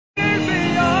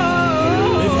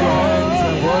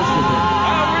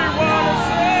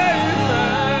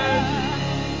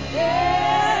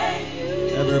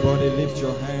lift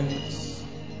your hands,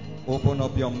 open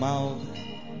up your mouth,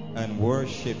 and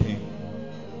worship Him.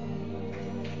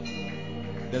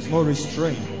 There's no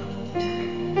restraint.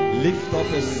 Lift up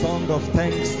a song of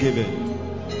thanksgiving.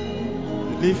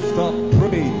 Lift up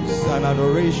praise and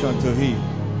adoration to Him.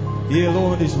 He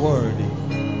alone is worthy.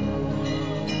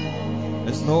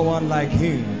 There's no one like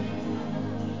Him.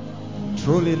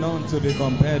 Truly none to be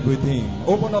compared with Him.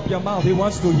 Open up your mouth. He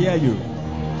wants to hear you.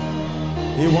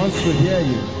 He wants to hear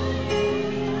you.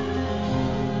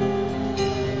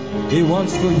 He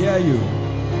wants to hear you.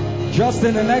 Just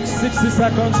in the next 60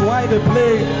 seconds while they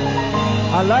play,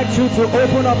 I'd like you to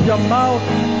open up your mouth.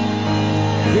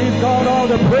 Give God all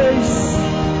the praise.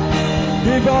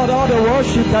 Give God all the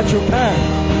worship that you can.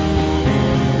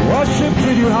 Worship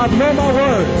till you have no more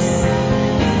words.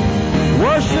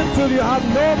 Worship till you have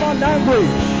no more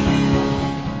language.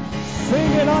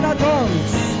 Sing in other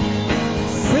tongues.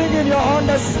 Sing in your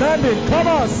understanding. Come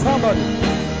on, somebody.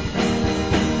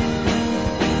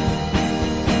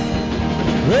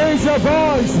 Raise your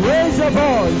voice. Raise your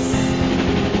voice.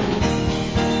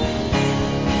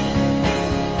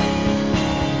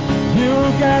 You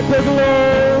get the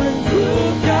glory. You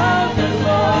get the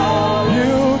glory.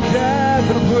 You get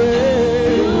the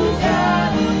praise. You get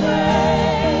the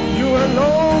praise. You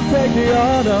alone take the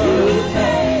honor. You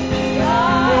take the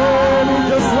honor. Oh, we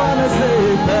just want to say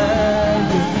thank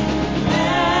you.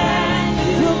 Thank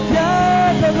you. You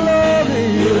get the glory.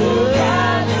 You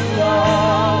get the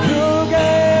glory. You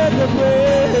get the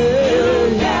praise. You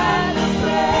get the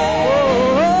praise.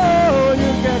 Oh,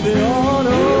 you get the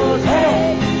honor.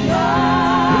 Take the honor.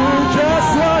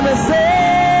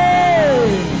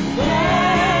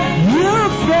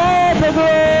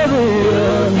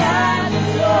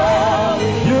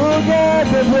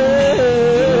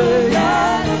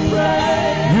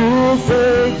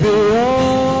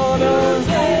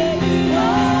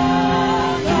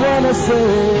 Wanna say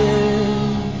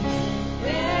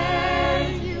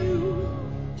thank you.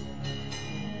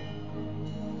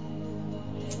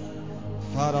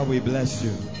 Father, we bless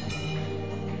you.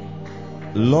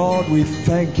 Lord, we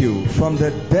thank you from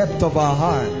the depth of our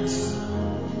hearts.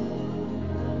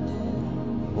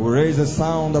 We raise a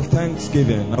sound of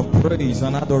thanksgiving, of praise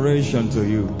and adoration to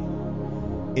you.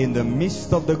 In the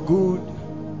midst of the good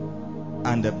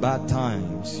and the bad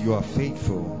times, you are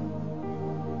faithful.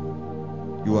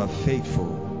 You are faithful.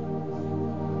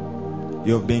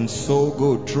 You have been so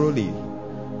good, truly.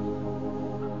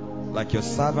 Like your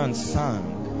servant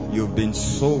sang, you've been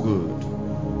so good.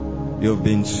 You've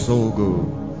been so good.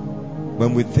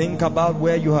 When we think about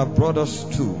where you have brought us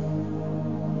to,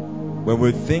 when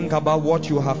we think about what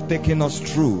you have taken us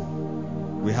through,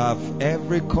 we have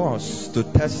every cause to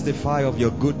testify of your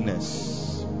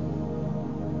goodness.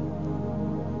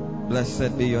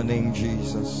 Blessed be your name,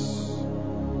 Jesus.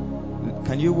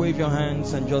 Can you wave your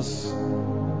hands and just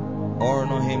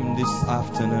honor Him this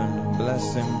afternoon?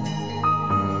 Bless Him.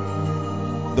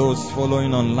 Those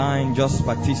following online, just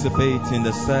participate in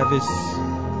the service.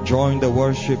 Join the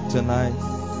worship tonight.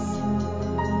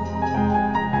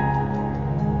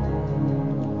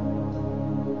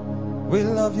 We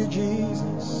love you,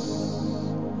 Jesus.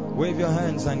 Wave your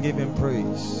hands and give Him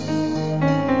praise.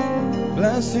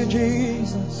 Bless you,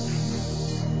 Jesus.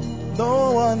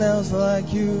 No one else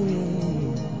like you.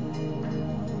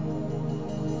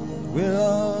 We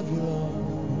love you, Lord.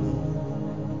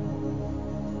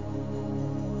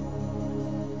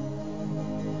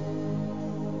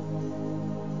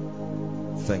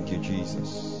 Thank you,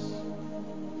 Jesus.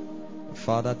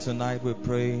 Father, tonight we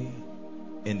pray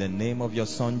in the name of your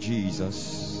Son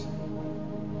Jesus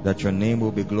that your name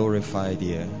will be glorified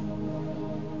here.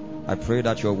 I pray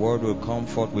that your word will come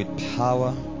forth with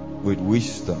power, with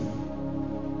wisdom.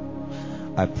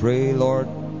 I pray, Lord,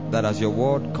 that as your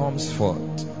word comes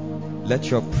forth, let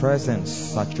your presence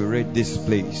saturate this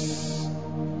place.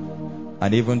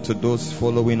 And even to those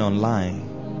following online,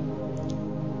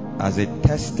 as a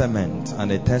testament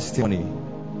and a testimony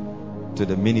to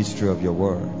the ministry of your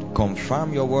word.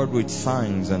 Confirm your word with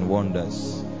signs and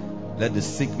wonders. Let the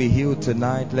sick be healed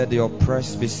tonight. Let the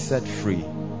oppressed be set free.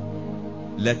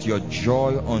 Let your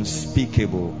joy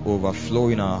unspeakable overflow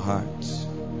in our hearts.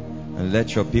 And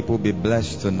let your people be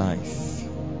blessed tonight.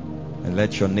 And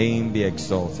let your name be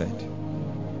exalted.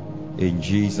 In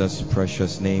Jesus'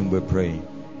 precious name we pray.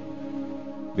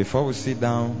 Before we sit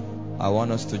down, I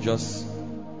want us to just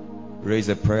raise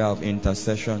a prayer of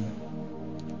intercession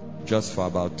just for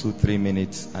about 2-3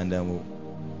 minutes, and then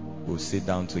we'll sit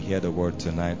down to hear the word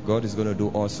tonight. God is going to do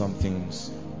awesome things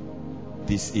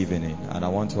this evening, and I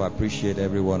want to appreciate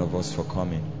every one of us for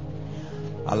coming.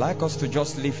 I'd like us to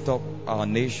just lift up our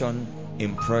nation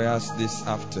in prayers this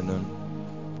afternoon.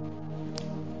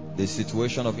 the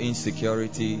situation of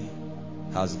insecurity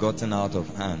has gotten out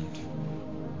of hand.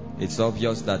 It's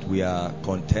obvious that we are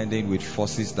contending with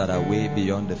forces that are way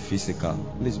beyond the physical.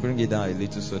 Please bring it down a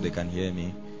little so they can hear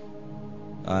me.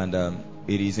 And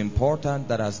it is important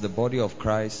that as the body of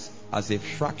Christ, as a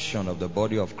fraction of the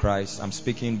body of Christ, I'm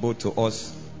speaking both to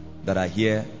us that are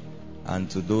here and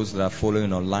to those that are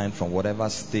following online from whatever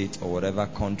state or whatever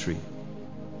country.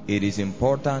 It is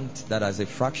important that as a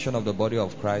fraction of the body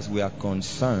of Christ, we are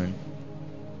concerned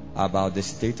about the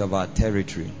state of our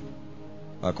territory.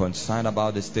 We are concerned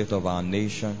about the state of our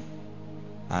nation,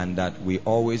 and that we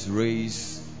always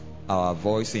raise our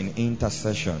voice in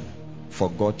intercession for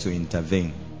God to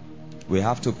intervene. We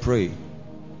have to pray.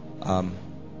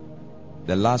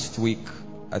 The last week,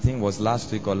 I think it was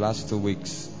last week or last 2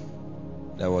 weeks,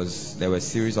 there were a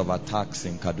series of attacks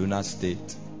in Kaduna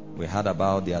State. We heard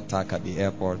about the attack at the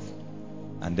airport,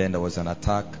 and then there was an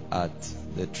attack at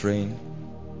the train.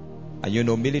 And you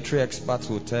know, military experts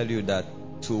will tell you that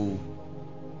to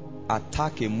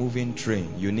attack a moving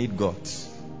train, you need guts.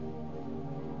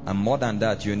 And more than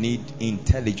that, you need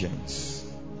intelligence.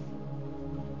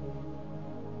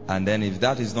 And then if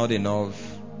that is not enough,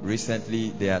 recently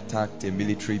they attacked a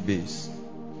military base.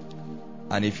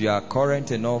 And if you are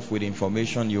current enough with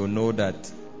information, you'll know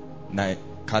that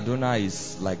Kaduna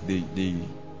is like the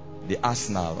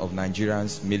arsenal of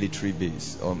Nigeria's military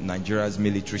base, or Nigeria's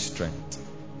military strength.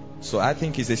 So I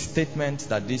think it's a statement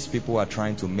that these people are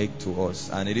trying to make to us.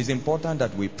 And it is important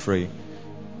that we pray.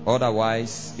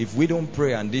 Otherwise, if we don't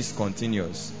pray and this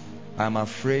continues, I'm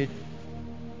afraid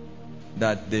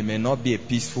that there may not be a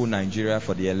peaceful Nigeria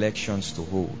for the elections to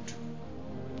hold.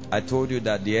 I told you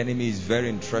that the enemy is very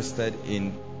interested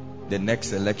in the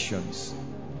next elections.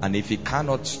 And if he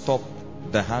cannot stop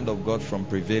the hand of God from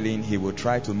prevailing, he will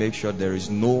try to make sure there is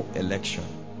no election.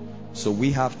 So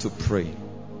we have to pray.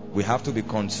 We have to be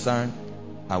concerned,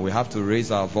 and we have to raise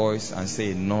our voice and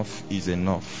say enough is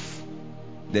enough.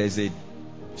 There's a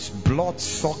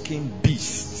blood-sucking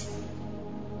beast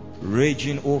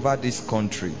raging over this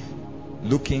country,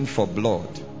 looking for blood,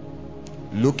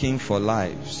 looking for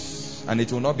lives. And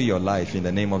it will not be your life in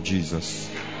the name of Jesus.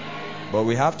 But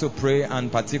we have to pray, and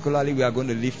particularly we are going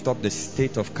to lift up the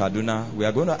state of Kaduna. We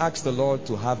are going to ask the Lord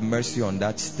to have mercy on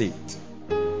that state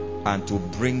and to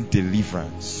bring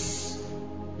deliverance.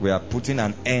 We are putting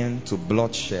an end to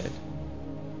bloodshed.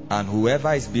 And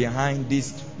whoever is behind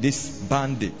these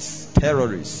bandits,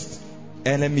 terrorists,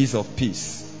 enemies of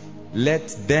peace, let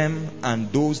them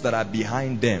and those that are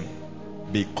behind them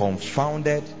be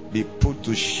confounded, be put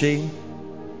to shame,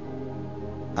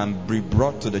 and be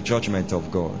brought to the judgment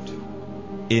of God.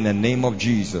 In the name of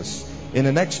Jesus. In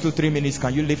the next 2-3 minutes,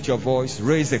 can you lift your voice?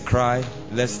 Raise a cry.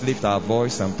 Let's lift our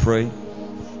voice and pray.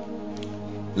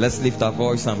 Let's lift our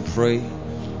voice and pray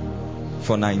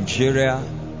for Nigeria,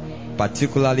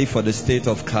 particularly for the state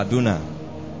of Kaduna.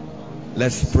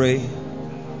 Let's pray.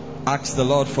 Ask the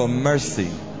Lord for mercy.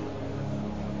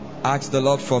 Ask the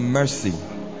Lord for mercy.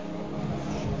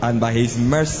 And by his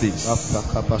mercies,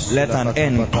 let an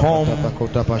end come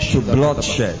to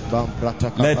bloodshed.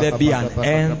 Let there be an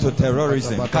end to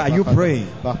terrorism. Are you praying?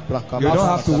 You don't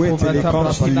have to wait till it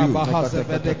comes to you.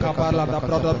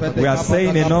 We are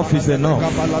saying enough is enough.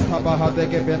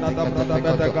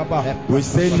 We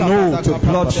say no to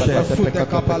bloodshed.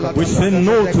 We say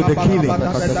no to the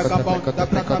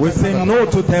killing. We say no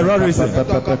to terrorism.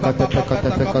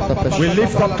 We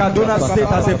lift up Kaduna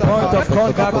State as a point of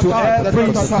contact to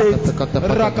every state,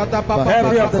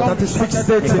 every of the 36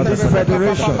 states in this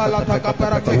federation.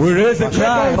 We raise a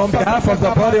cry on behalf of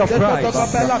the body of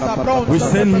Christ. We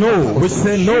say no. We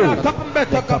say no.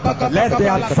 Let the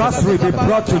adversary be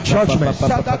brought to judgment.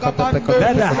 Let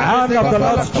the hand of the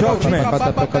Lord's judgment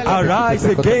arise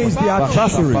against the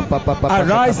adversary,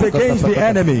 arise against the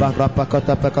enemy.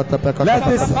 Let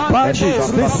these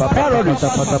bandits, these terrorists,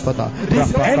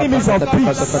 these enemies of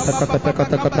peace,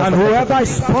 and whoever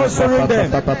is sponsoring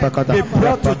them, be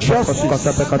brought to justice.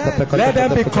 Let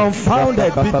them be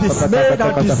confounded, be dismayed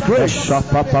and disgraced.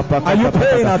 Are you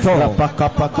praying at all?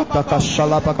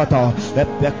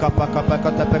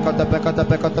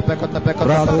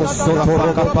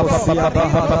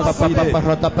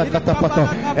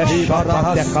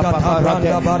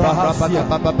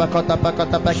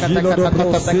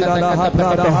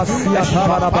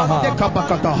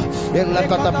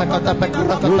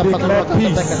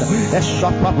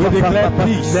 We declare peace.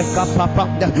 peace. We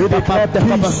declare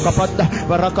peace over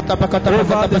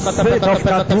the state of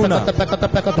Kaduna.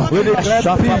 We declare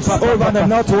peace over the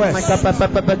northwest.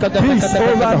 Peace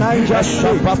over Niger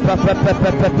State.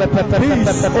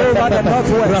 Peace over the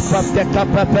northwest.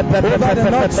 Over the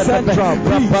north central.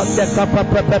 Peace over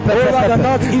the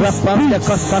northeast.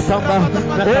 Peace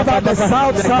over the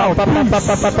south south. Peace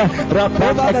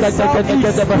over the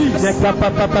southeast. Peace over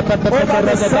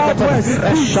the southwest.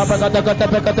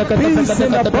 Peace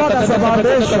in the borders of our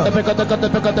nation.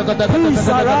 Peace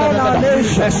around our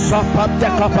nation.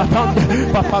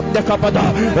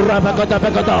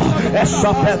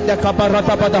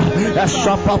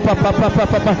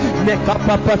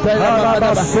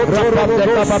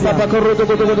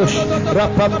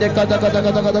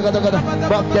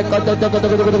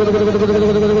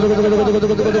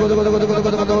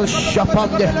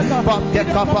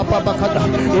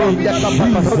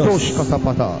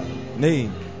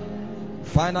 Name.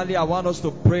 Finally, I want us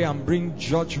to pray and bring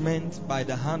judgment by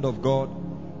the hand of God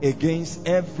against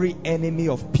every enemy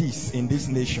of peace in this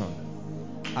nation.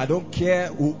 I don't care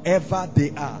whoever they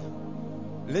are.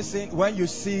 Listen, when you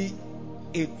see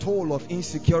a toll of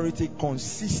insecurity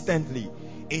consistently,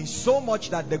 in so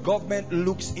much that the government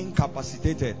looks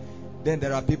incapacitated, then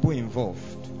there are people involved.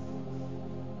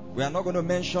 We are not going to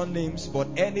mention names, but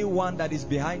anyone that is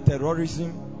behind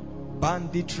terrorism,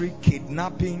 banditry,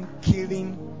 kidnapping,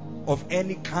 killing of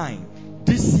any kind,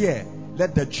 this year,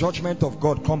 let the judgment of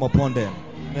God come upon them.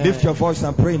 Lift your voice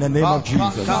and pray in the name of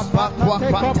Jesus. He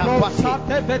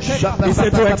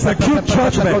said to execute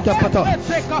judgment. This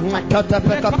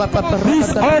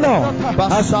honor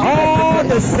has all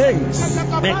the saints.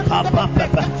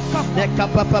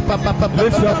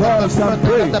 Lift your voice and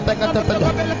pray.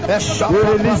 We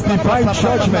release divine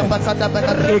judgment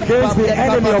against the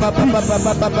enemy of peace,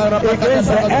 against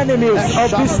the enemies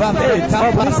of this state,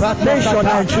 of this nation,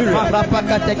 Nigeria.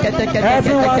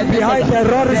 Everyone behind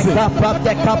terrorism,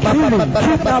 killing,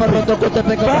 kidnapping,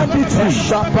 banditry,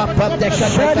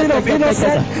 shedding of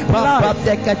innocent blood,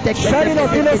 shedding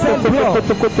of innocent blood.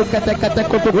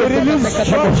 We release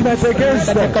judgment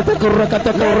against them. Let the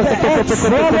earth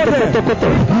swallow them.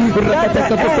 Let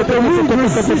the earth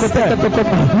resist them.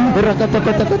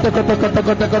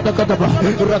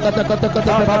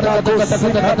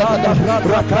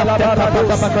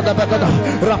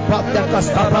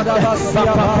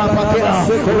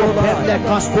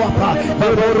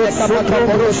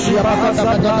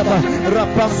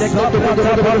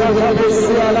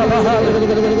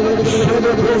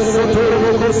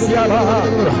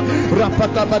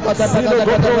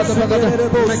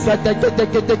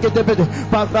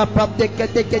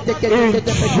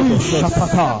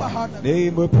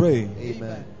 Name we pray.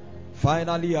 Amen.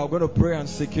 Finally, I'm going to pray and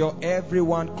secure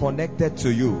everyone connected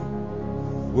to you,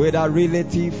 whether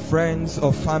relative, friends,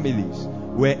 or families,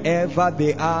 wherever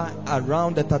they are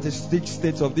around the 36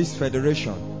 states of this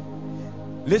federation.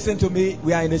 Listen to me,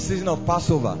 we are in a season of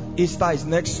Passover. Easter is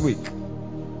next week.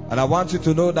 And I want you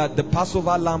to know that the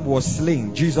Passover lamb was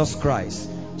slain, Jesus Christ,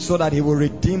 so that he will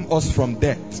redeem us from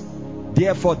death.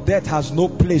 Therefore, death has no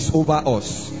place over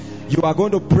us. You are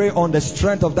going to pray on the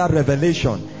strength of that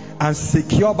revelation and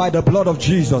secure by the blood of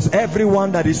Jesus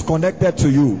everyone that is connected to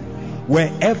you,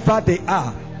 wherever they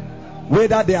are,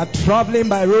 whether they are traveling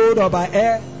by road or by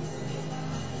air,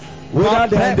 whether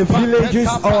they are in the villages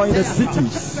or in the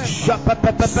cities.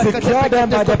 Secure them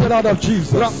by the blood of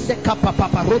Jesus. Secure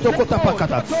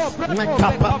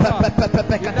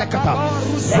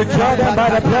them by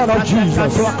the blood of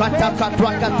Jesus.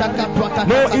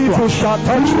 No evil shall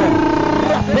touch them.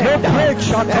 No plague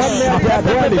shall come near their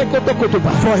dwelling.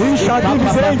 For he shall give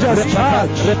his angels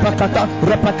charge over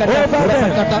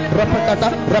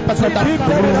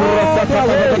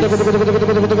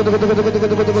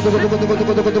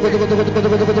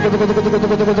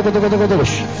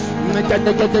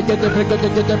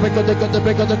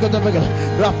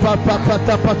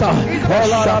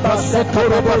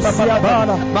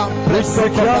we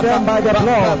secure them by the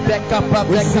blood.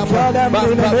 We secure them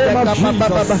in the name of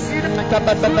Jesus. We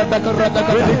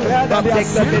declare that they are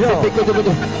secure,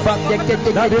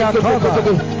 that they are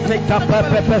covered.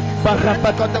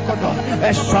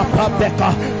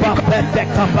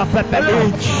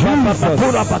 In Jesus'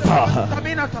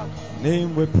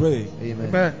 name we pray.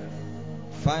 Amen.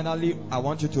 Finally, I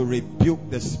want you to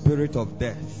rebuke the spirit of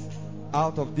death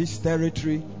out of this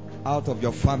territory, out of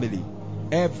your family.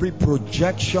 Every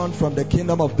projection from the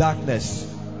kingdom of darkness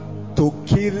to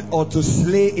kill or to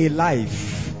slay a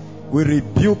life, we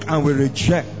rebuke and we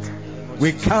reject.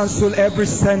 We cancel every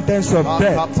sentence of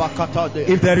death.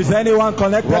 If there is anyone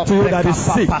connected to you that is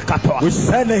sick, we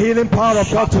send the healing power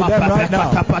of God to them right now.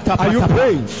 Are you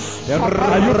praying?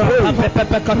 Are you praying?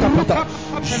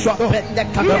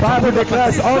 The Bible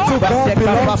declares unto God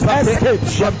belongs escape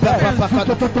from death.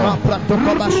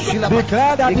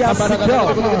 Declare that they are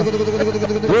secure.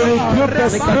 We rebuke the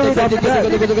spirit of death.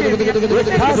 We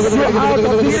cast you out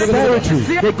of this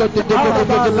territory, out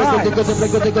of our lives,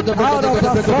 out of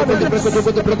our families.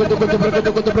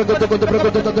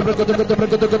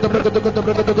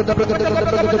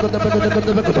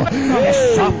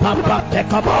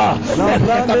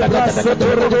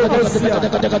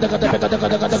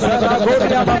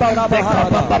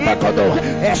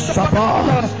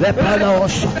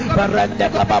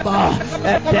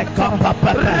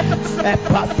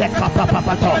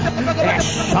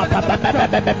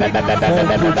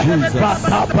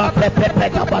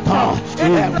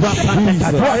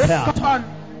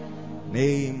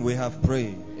 Name we have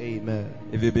prayed. Amen.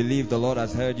 If you believe the Lord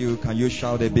has heard you, can you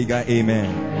shout a bigger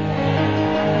amen?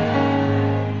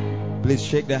 Please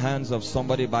shake the hands of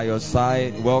somebody by your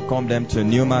side. Welcome them to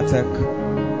Pneumatech.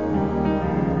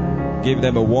 Give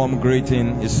them a warm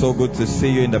greeting. It's so good to see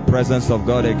you in the presence of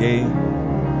God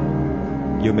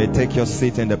again. You may take your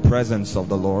seat in the presence of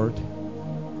the Lord.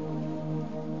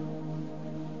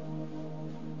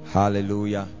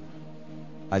 Hallelujah.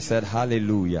 I said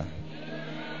hallelujah.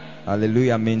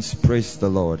 Hallelujah means praise the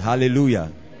Lord.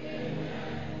 Hallelujah.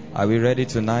 Are we ready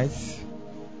tonight?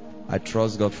 I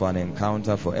trust God for an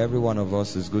encounter for every one of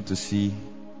us. It's good to see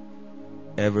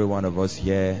every one of us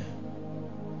here,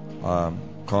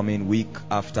 coming week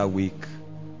after week.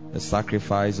 The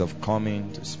sacrifice of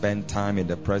coming to spend time in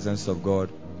the presence of God,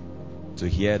 to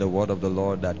hear the word of the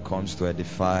Lord that comes to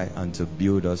edify and to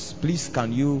build us. Please,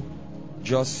 can you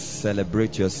just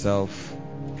celebrate yourself?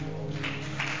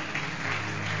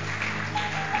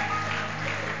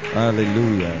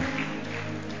 Hallelujah.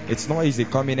 It's not easy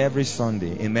coming every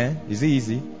Sunday. Amen. Is it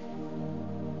easy?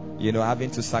 You know,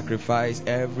 having to sacrifice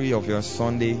every of your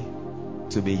Sunday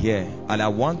to be here. And I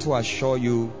want to assure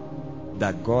you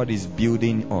that God is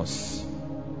building us.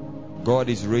 God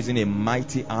is raising a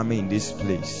mighty army in this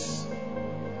place.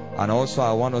 And also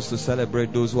I want us to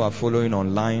celebrate those who are following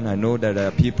online. I know that there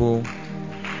are people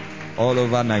all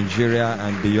over Nigeria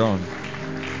and beyond.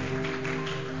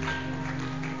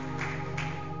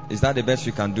 Is that the best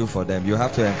you can do for them? You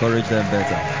have to encourage them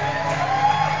better.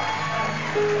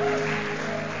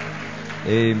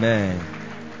 Amen.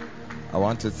 I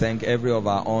want to thank every of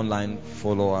our online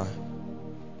follower.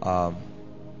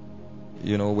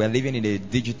 You know, we're living in a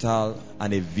digital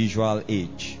and a visual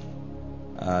age.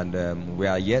 And we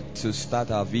are yet to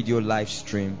start our video live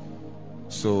stream.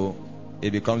 So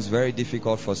it becomes very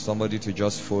difficult for somebody to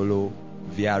just follow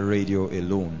via radio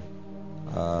alone.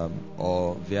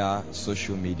 Or via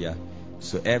social media.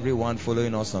 So everyone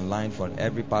following us online from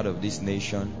every part of this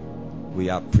nation, we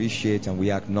appreciate and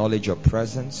we acknowledge your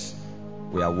presence.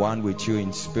 We are one with you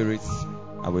in spirit,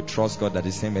 and we trust God that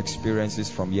the same experiences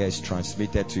from here is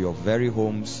transmitted to your very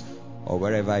homes or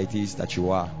wherever it is that you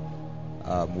are,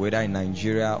 whether in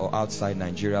Nigeria or outside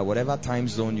Nigeria, whatever time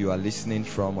zone you are listening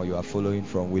from or you are following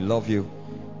from. We love you.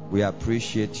 We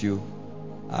appreciate you.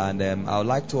 And I would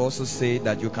like to also say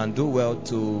that you can do well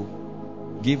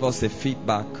to give us a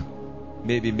feedback.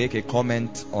 Maybe make a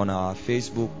comment on our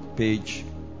Facebook page,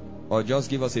 or just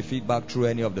give us a feedback through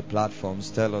any of the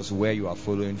platforms. Tell us where you are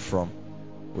following from.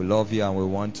 We love you and we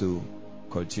want to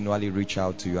continually reach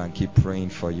out to you and keep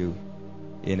praying for you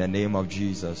in the name of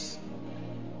Jesus.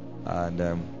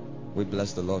 And we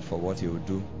bless the Lord for what He will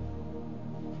do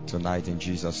tonight in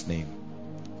Jesus' name.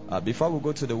 Before we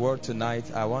go to the word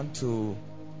tonight, I want to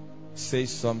say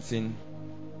something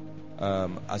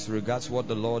as regards what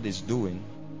the Lord is doing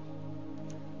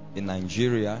in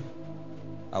Nigeria.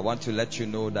 I want to let you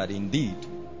know that indeed,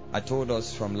 I told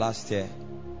us from last year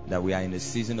that we are in a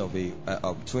season of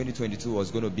 2022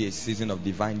 was going to be a season of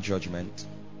divine judgment,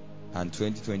 and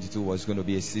 2022 was going to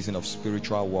be a season of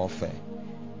spiritual warfare.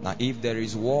 Now, if there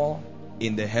is war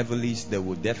in the heavens, there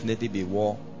will definitely be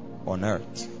war on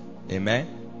earth.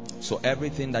 Amen. So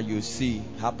everything that you see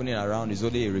happening around is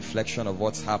only a reflection of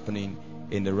what's happening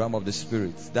in the realm of the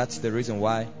spirit. That's the reason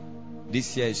why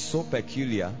this year is so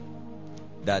peculiar,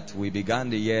 that we began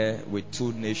the year with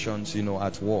two nations, you know,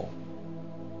 at war.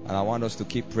 And I want us to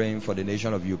keep praying for the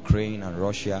nation of Ukraine and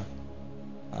Russia,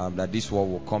 that this war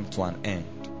will come to an end.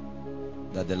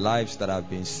 That the lives that have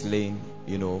been slain,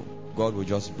 you know, God will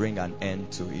just bring an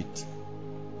end to it.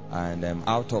 And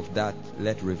out of that,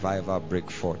 let revival break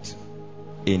forth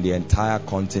in the entire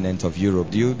continent of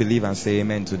Europe. Do you believe and say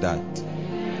amen to that?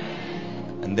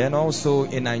 And then also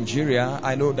in Nigeria,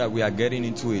 I know that we are getting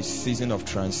into a season of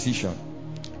transition.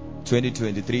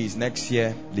 2023 is next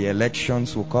year. The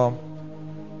elections will come.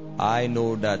 I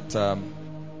know that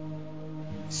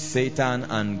Satan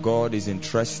and God is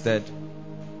interested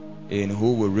in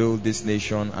who will rule this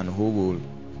nation and who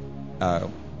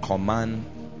will command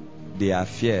the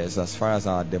affairs as far as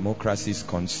our democracy is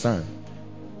concerned.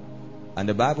 And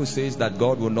the Bible says that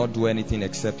God will not do anything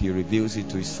except He reveals it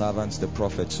to His servants, the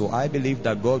prophets. So I believe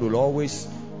that God will always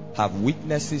have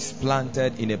witnesses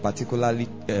planted in a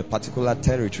particular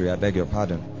territory, I beg your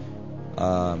pardon,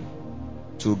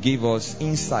 to give us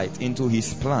insight into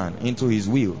His plan, into His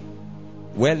will,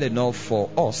 well enough for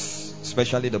us,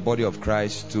 especially the body of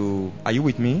Christ, to, are you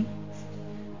with me?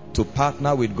 To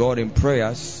partner with God in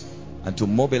prayers and to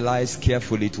mobilize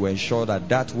carefully to ensure that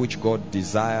that which God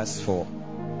desires for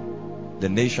the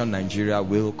nation Nigeria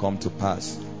will come to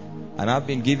pass. And I've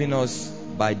been giving us,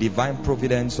 by divine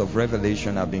providence of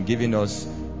revelation, I've been giving us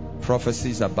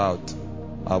prophecies about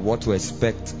what to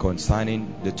expect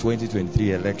concerning the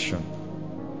 2023 election.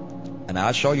 And I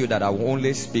assure you that I will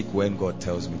only speak when God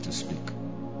tells me to speak.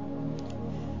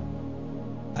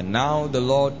 And now the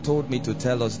Lord told me to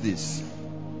tell us this.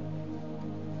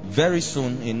 Very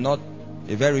soon, in not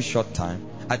a very short time,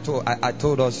 I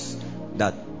told us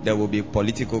that there will be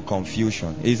political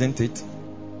confusion, isn't it?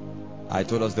 I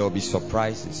told us there will be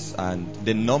surprises, and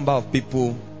the number of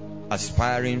people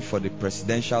aspiring for the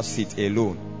presidential seat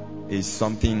alone is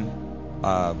something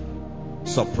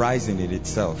surprising in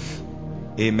itself.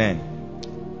 Amen.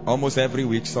 Almost every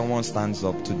week someone stands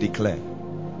up to declare.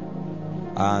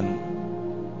 And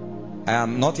I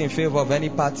am not in favor of any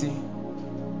party.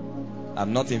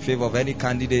 I'm not in favor of any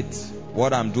candidate.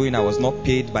 What I'm doing, I was not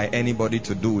paid by anybody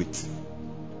to do it.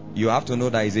 You have to know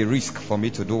that it's a risk for me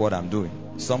to do what I'm doing.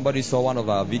 Somebody saw one of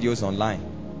our videos online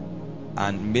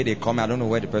and made a comment. I don't know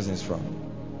where the person is from,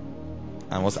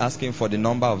 and was asking for the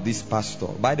number of this pastor.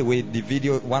 By the way, the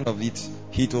video, one of it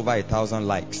hit over 1,000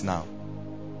 likes now.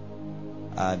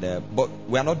 And but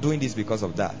we are not doing this because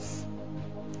of that.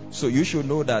 So you should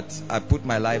know that I put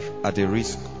my life at a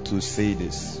risk to say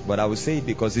this, but I will say it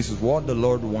because this is what the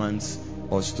Lord wants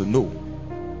us to know.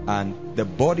 And the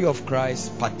body of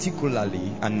Christ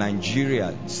particularly, and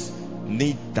Nigerians,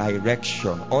 need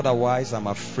direction. Otherwise, I'm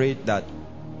afraid that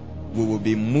we will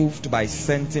be moved by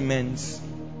sentiments,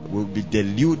 we'll be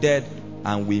deluded,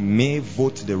 and we may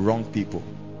vote the wrong people.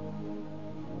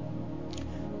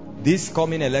 This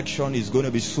coming election is going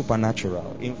to be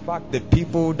supernatural. In fact, the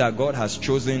people that God has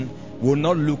chosen will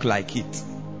not look like it.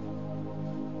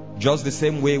 Just the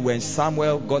same way when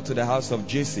Samuel got to the house of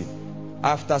Jesse,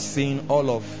 after seeing all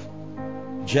of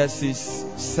Jesse's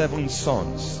 7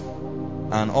 sons,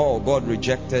 and all, God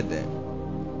rejected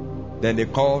them. Then they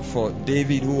called for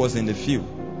David, who was in the field.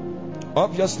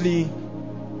 Obviously,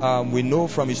 we know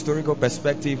from historical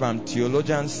perspective, and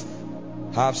theologians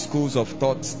have schools of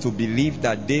thought to believe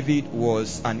that David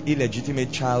was an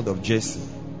illegitimate child of Jesse.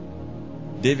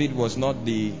 David was not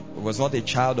a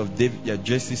child of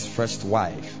Jesse's first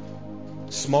wife.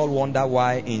 Small wonder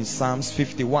why in Psalms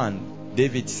 51,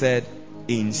 David said,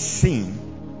 "In sin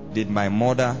did my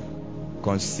mother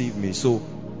conceive me." So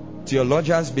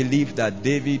theologians believe that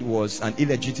David was an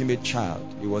illegitimate child.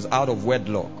 He was out of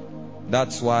wedlock.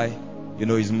 That's why,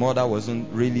 his mother wasn't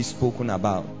really spoken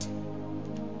about.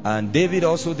 And David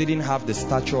also didn't have the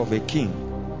stature of a king.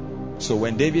 So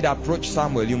when David approached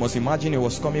Samuel, you must imagine he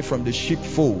was coming from the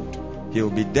sheepfold. He will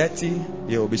be dirty,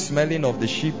 he will be smelling of the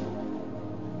sheep.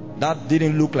 That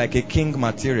didn't look like a king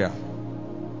material.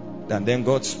 And then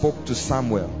God spoke to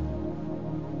Samuel.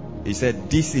 He said,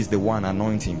 "This is the one,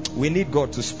 anoint him." We need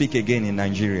God to speak again in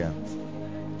Nigeria.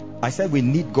 I said we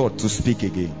need God to speak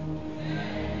again.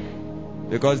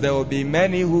 Because there will be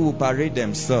many who will parade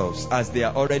themselves as they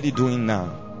are already doing now.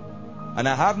 And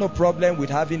I have no problem with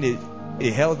having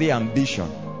a healthy ambition.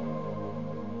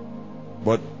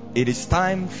 But it is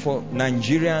time for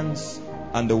Nigerians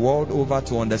and the world over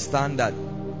to understand that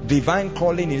divine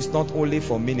calling is not only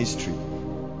for ministry.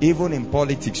 Even in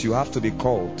politics, you have to be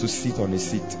called to sit on a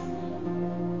seat.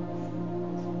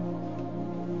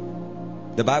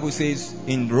 The Bible says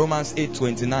in Romans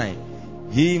 8:29,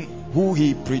 "Him who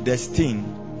He predestined,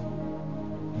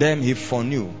 them He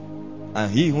foreknew.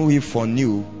 And he who He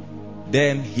foreknew,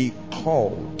 them He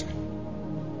called."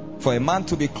 For a man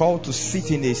to be called to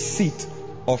sit in a seat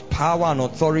of power and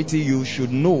authority, you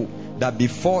should know that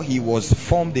before he was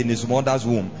formed in his mother's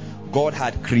womb, God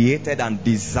had created and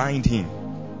designed him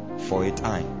for a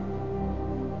time.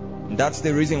 That's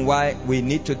the reason why we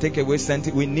need to take away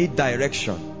sentiment. We need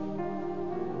direction.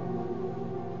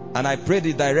 And I pray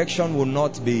the direction will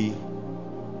not be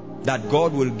that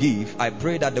God will give, I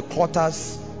pray that the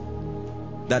quarters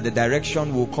that the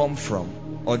direction will come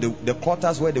from, or the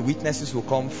quarters where the witnesses will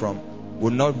come from,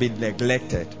 will not be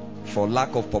neglected for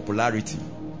lack of popularity.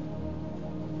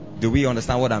 Do we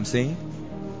understand what I'm saying?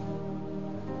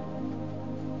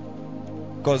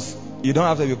 Because you don't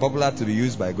have to be popular to be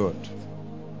used by God.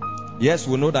 Yes,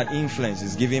 we know that influence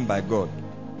is given by God.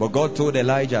 But God told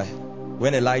Elijah,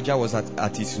 when Elijah was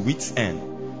at his wit's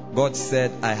end, God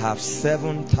said, I have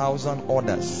 7,000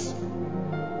 others.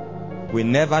 We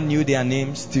never knew their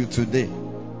names till today.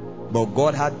 But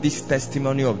God had this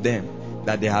testimony of them,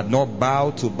 that they had not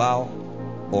bowed to bow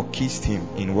or kissed him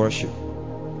in worship.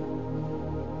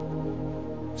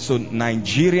 So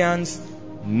Nigerians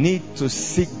need to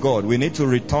seek God. We need to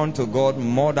return to God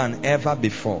more than ever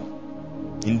before.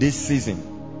 In this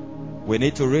season, we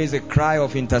need to raise a cry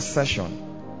of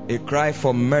intercession, a cry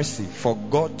for mercy, for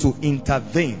God to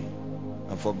intervene,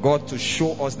 and for God to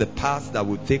show us the path that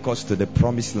will take us to the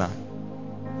promised land.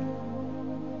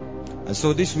 And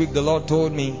so this week the Lord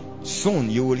told me,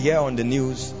 soon you will hear on the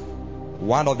news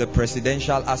one of the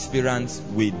presidential aspirants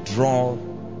withdraw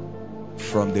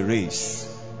from the race.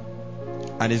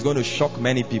 And it's going to shock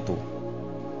many people.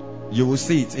 You will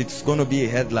see it. It's going to be a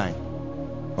headline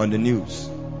on the news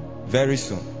very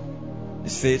soon.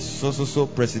 It says so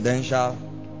presidential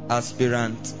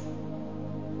aspirant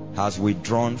has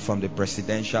withdrawn from the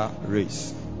presidential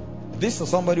race. This is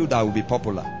somebody that will be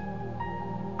popular.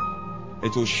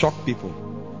 It will shock people.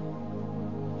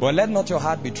 But let not your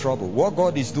heart be troubled. What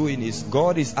God is doing is,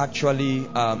 God is actually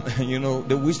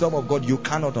the wisdom of God, you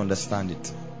cannot understand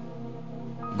it.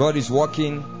 God is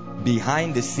working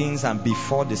behind the scenes and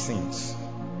before the scenes.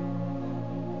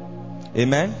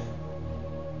 Amen.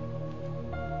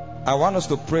 I want us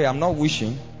to pray. I'm not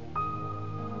wishing,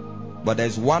 but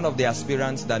there's one of the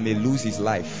aspirants that may lose his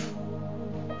life.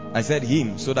 I said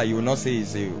him so that you will not say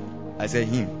it's you. I said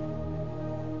him.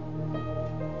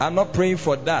 I'm not praying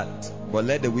for that, but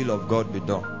let the will of God be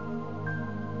done.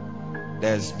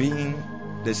 There's been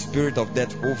the spirit of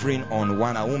death hovering on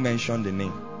one. I won't mention the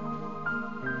name.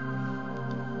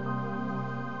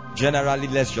 Generally,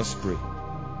 let's just pray.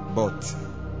 But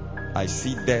I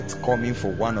see death coming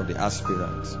for one of the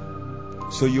aspirants.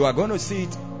 So you are going to see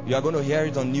it. You are going to hear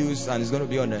it on news, and it's going to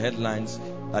be on the headlines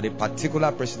that a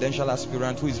particular presidential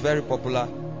aspirant who is very popular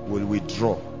will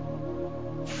withdraw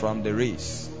from the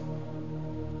race.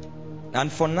 And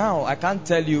for now, I can't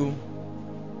tell you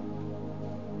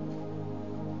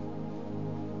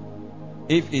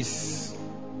if it's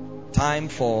time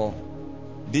for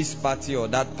this party or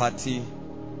that party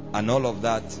and all of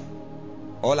that.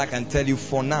 All I can tell you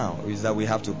for now is that we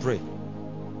have to pray.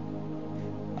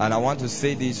 And I want to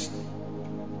say this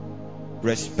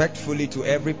respectfully to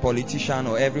every politician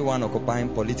or everyone occupying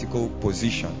political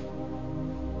position.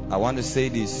 I want to say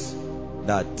this,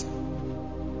 that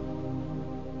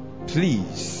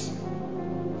please,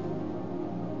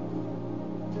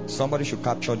 somebody should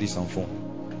capture this on phone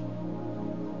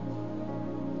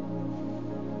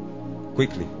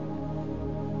quickly.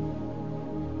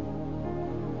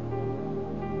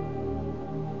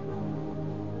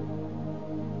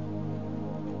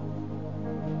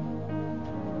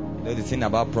 The thing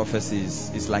about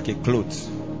prophecies is like a cloth.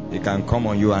 It can come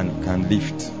on you and can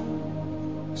lift.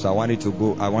 So I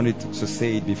wanted to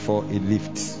say it before it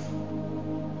lifts.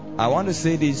 I want to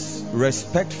say this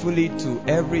respectfully to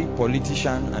every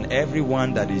politician and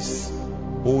everyone that is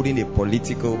holding a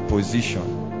political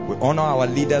position. We honor our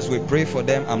leaders. We pray for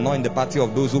them. I'm not in the party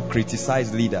of those who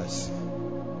criticize leaders.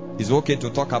 It's okay to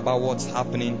talk about what's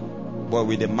happening, but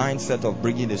with the mindset of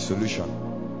bringing a solution.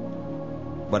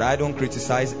 But I don't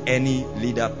criticize any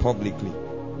leader publicly.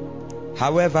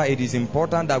 However, it is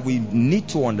important that we need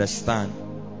to understand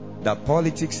that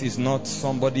politics is not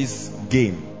somebody's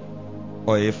game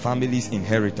or a family's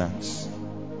inheritance.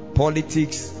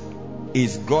 Politics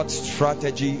is God's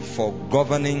strategy for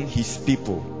governing his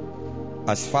people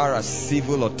as far as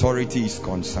civil authority is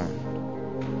concerned.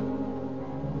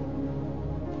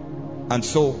 And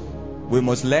so we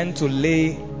must learn to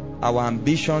lay our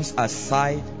ambitions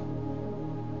aside.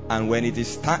 And when it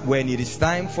is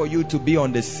time for you to be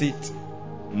on the seat,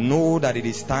 know that it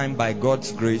is time by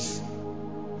God's grace,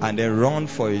 and then run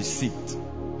for a seat.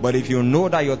 But if you know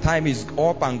that your time is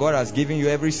up and God has given you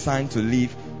every sign to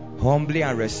leave, humbly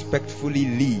and respectfully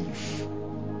leave.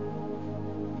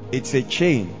 It's a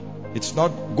chain. It's not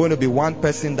going to be one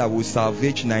person that will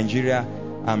salvage Nigeria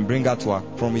and bring her to our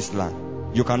promised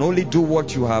land. You can only do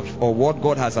what you have or what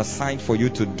God has assigned for you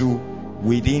to do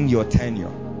within your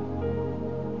tenure.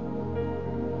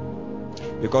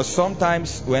 Because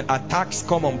sometimes when attacks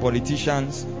come on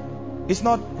politicians, It's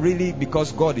not really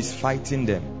because God is fighting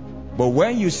them. But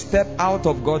when you step out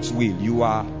of God's will, you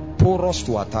are porous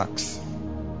to attacks.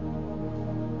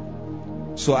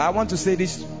 So I want to say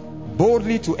this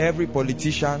boldly to every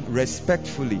politician,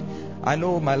 respectfully. I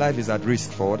know my life is at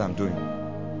risk for what I'm doing.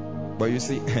 But you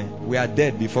see, we are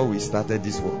dead before we started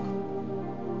this work.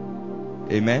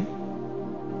 Amen.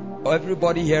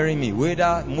 Everybody hearing me,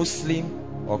 whether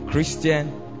Muslim or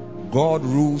Christian, God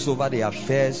rules over the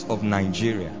affairs of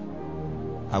Nigeria.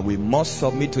 And we must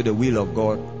submit to the will of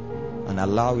God and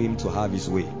allow Him to have His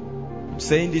way. I'm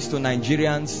saying this to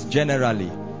Nigerians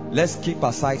generally. Let's keep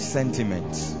aside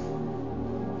sentiments.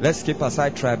 Let's keep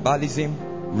aside tribalism,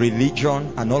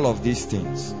 religion, and all of these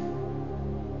things.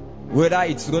 Whether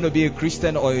it's going to be a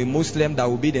Christian or a Muslim that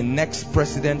will be the next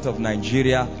president of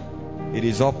Nigeria, it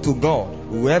is up to God.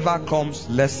 Whoever comes,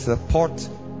 let's support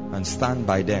and stand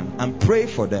by them and pray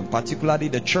for them, particularly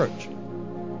the church.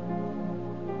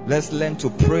 Let's learn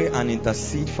to pray and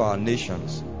intercede for our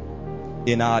nations.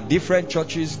 In our different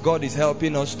churches, God is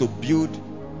helping us to build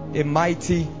a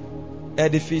mighty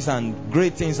edifice and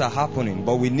great things are happening,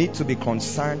 but we need to be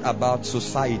concerned about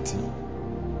society.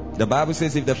 The Bible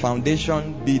says if the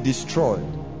foundation be destroyed,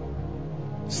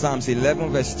 Psalms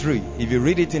 11 verse 3, if you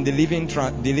read it in the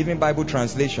Living Bible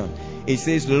translation, it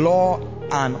says law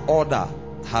and order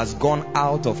has gone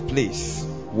out of place.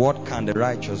 What can the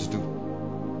righteous do?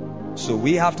 So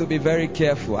we have to be very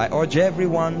careful. I urge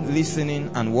everyone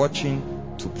listening and watching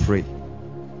to pray.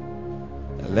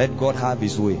 Let God have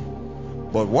His way.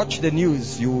 But watch the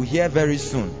news. You will hear very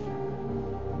soon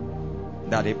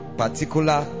that a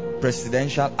particular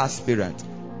presidential aspirant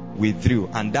withdrew,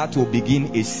 and that will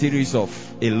begin a series of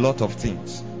a lot of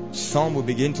things. Some will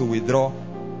begin to withdraw,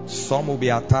 some will be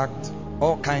attacked,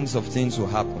 all kinds of things will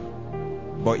happen.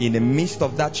 But in the midst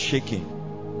of that shaking,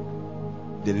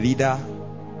 the leader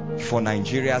for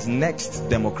Nigeria's next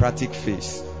democratic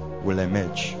phase will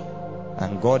emerge,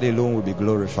 and God alone will be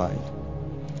glorified.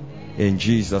 In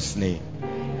Jesus' name.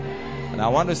 And I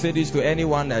want to say this to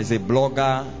anyone that is a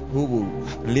blogger who will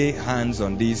lay hands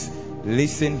on this.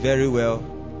 Listen very well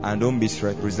and don't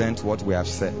misrepresent what we have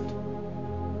said.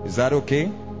 Is that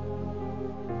okay?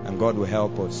 And God will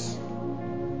help us.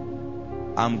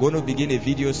 I'm going to begin a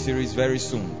video series very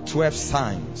soon. 12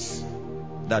 signs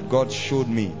that God showed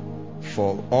me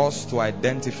for us to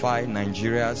identify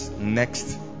Nigeria's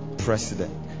next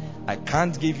president. I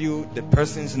can't give you the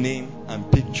person's name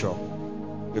and picture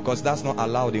because that's not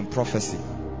allowed in prophecy.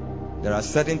 There are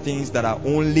certain things that are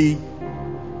only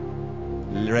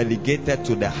relegated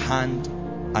to the hand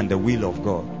and the will of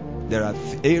God. There are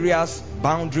areas,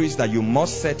 boundaries that you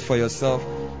must set for yourself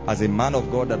as a man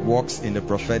of God that walks in the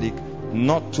prophetic,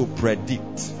 not to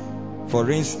predict. For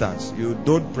instance, you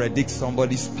don't predict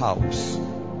somebody's spouse,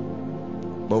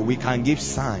 but we can give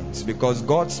signs because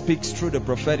God speaks through the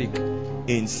prophetic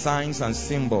in signs and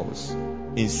symbols,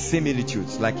 in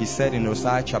similitudes, like He said in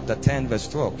Hosea chapter 10 verse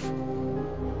 12.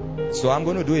 So I'm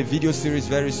going to do a video series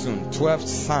very soon, 12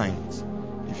 signs.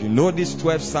 If you know these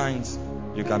 12 signs,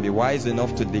 you can be wise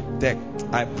enough to detect.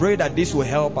 I pray that this will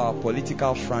help our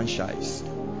political franchise.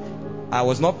 I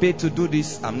was not paid to do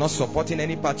this. I'm not supporting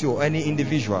any party or any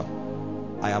individual.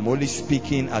 I am only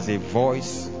speaking as a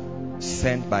voice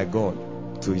sent by God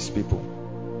to His people.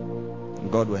 And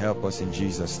God will help us in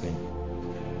Jesus' name.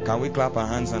 Can we clap our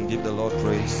hands and give the Lord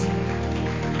praise?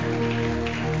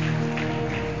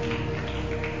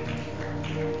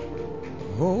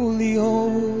 Holy,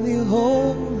 holy,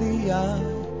 holy are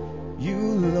you,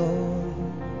 Lord.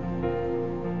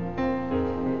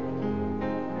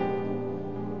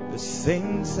 The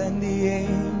saints and the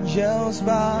angels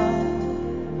bow.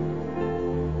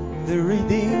 The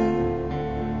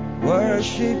redeemed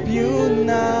worship you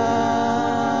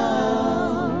now.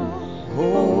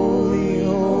 Holy,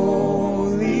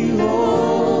 holy,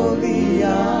 holy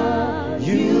are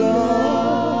you, Lord.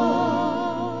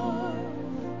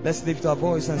 Let's lift our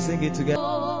voice and sing it together.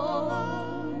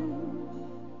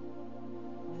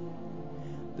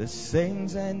 The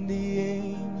saints and the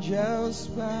angels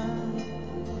bow.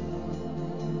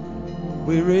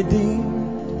 We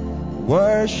redeem,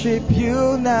 worship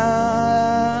you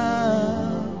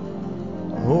now.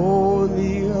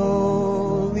 Holy,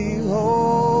 holy,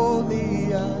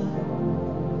 holy are.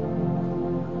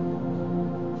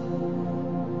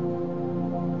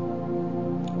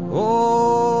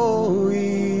 Oh,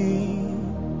 in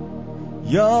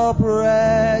your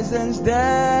presence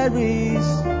there is,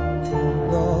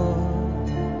 Lord,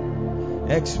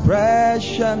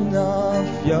 expression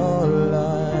of your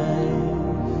life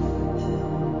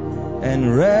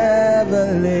and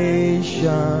revelation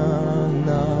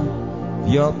of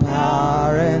your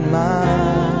power and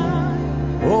might.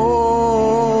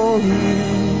 Oh,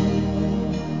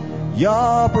 in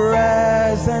your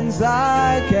presence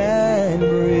I can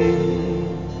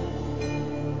breathe.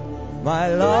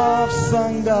 My love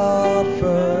song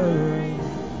offering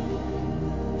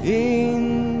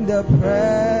in the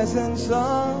presence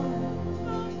of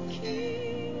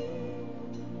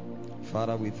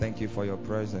Father, we thank you for your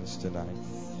presence tonight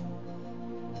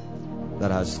that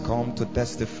has come to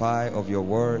testify of your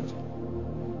word,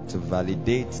 to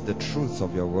validate the truth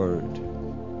of your word.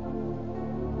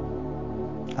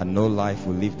 And no life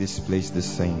will leave this place the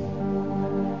same.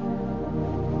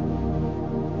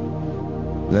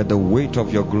 Let the weight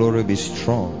of your glory be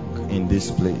strong in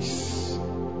this place.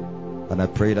 And I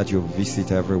pray that you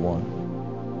visit everyone.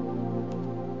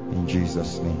 In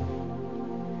Jesus' name.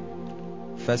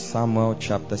 1 Samuel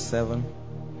chapter 7.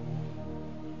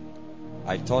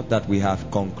 I thought that we have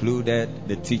concluded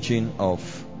the teaching of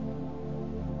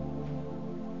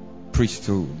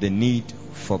priesthood, the need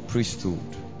for priesthood.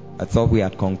 I thought we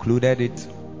had concluded it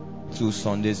 2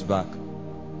 Sundays back.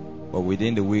 But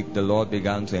within the week, the Lord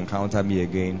began to encounter me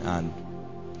again and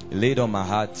laid on my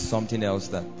heart something else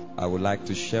that I would like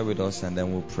to share with us, and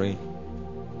then we'll pray.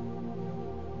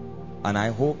 And I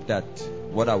hope that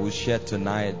what I will share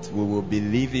tonight, we will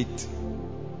believe it.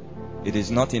 It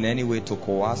is not in any way to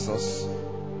coerce us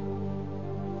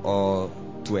or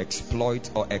to exploit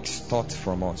or extort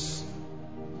from us.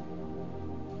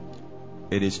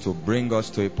 It is to bring us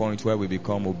to a point where we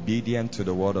become obedient to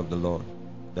the word of the Lord.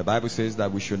 The Bible says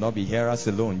that we should not be hearers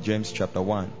alone, James chapter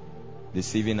 1,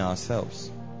 deceiving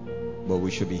ourselves, but we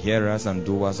should be hearers and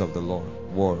doers of the Lord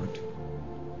word.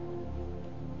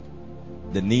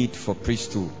 The need for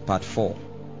priesthood, part 4.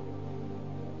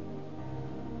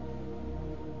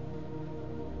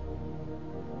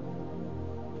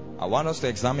 I want us to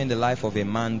examine the life of a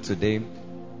man today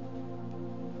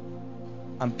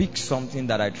and pick something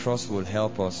that I trust will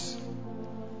help us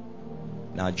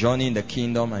in our journey in the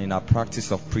kingdom and in our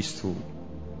practice of priesthood.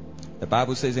 The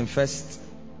Bible says in 1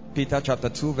 Peter chapter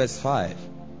 2 verse 5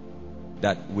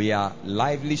 that we are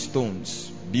lively stones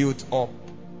built up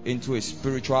into a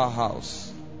spiritual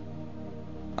house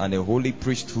and a holy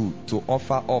priesthood to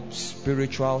offer up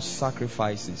spiritual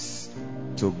sacrifices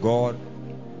to God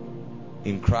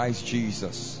in Christ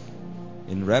Jesus.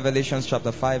 In Revelation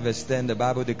chapter 5 verse 10, the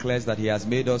Bible declares that he has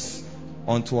made us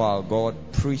unto our God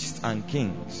priests and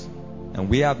kings. And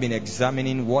we have been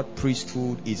examining what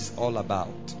priesthood is all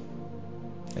about.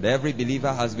 And every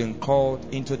believer has been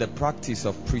called into the practice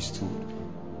of priesthood.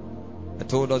 I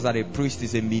told us that a priest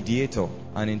is a mediator,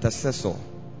 an intercessor,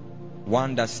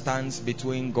 one that stands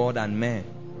between God and man.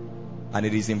 And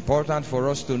it is important for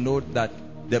us to note that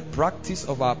the practice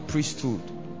of our priesthood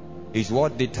is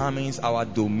what determines our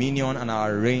dominion and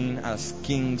our reign as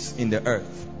kings in the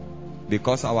earth.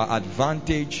 Because our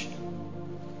advantage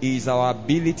is our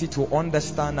ability to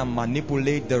understand and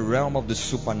manipulate the realm of the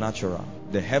supernatural,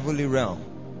 the heavenly realm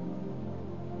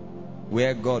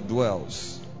where God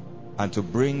dwells, and to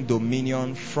bring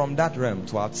dominion from that realm,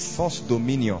 to outsource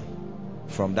dominion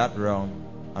from that realm,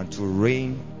 and to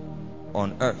reign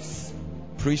on earth.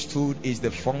 Priesthood is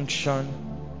the function,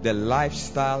 the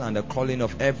lifestyle, and the calling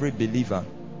of every believer.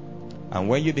 And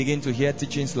when you begin to hear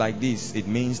teachings like this, it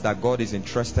means that God is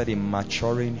interested in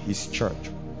maturing his church.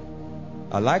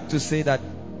 I like to say that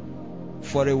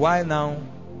for a while now,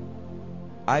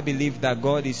 I believe that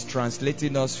God is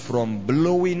translating us from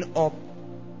blowing up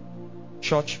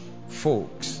church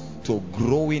folks to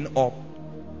growing up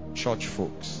church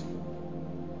folks.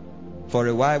 For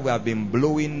a while we have been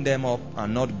blowing them up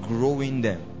and not growing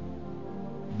them.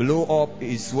 Blow up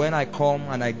is when I come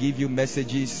and I give you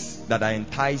messages that are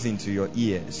enticing to your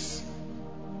ears.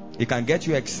 It can get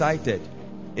you excited.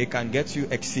 It can get you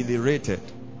exhilarated.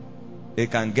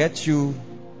 It can get you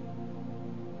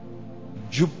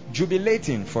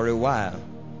jubilating for a while.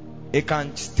 It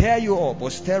can stir you up or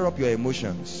stir up your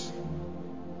emotions.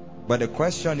 But the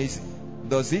question is,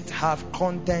 does it have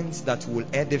contents that will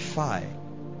edify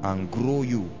and grow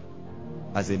you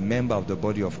as a member of the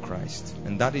body of Christ?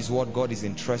 And that is what God is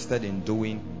interested in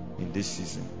doing in this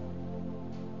season.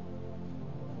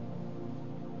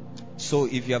 So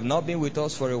if you have not been with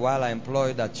us for a while, I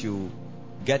implore that you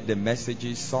get the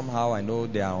messages somehow. I know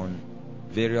they are on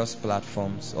various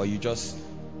platforms, or you just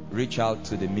reach out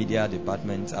to the media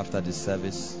department after the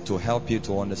service to help you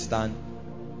to understand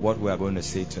what we are going to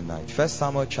say tonight. 1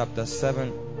 Samuel chapter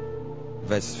 7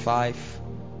 verse 5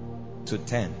 to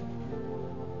 10.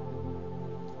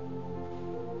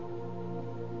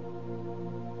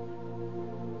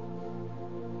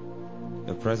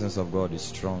 The presence of God is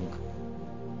strong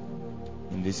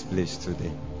in this place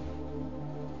today.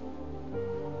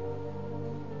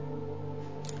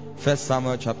 1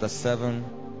 Samuel chapter 7,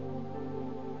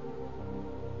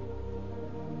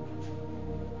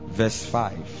 verse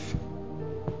 5.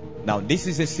 Now this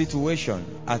is a situation.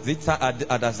 At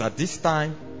this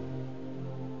time,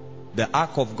 the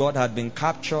ark of God had been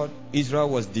captured. Israel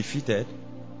was defeated.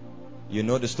 You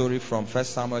know the story from 1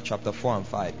 Samuel chapter 4 and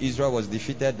 5. Israel was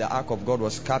defeated. The ark of God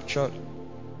was captured,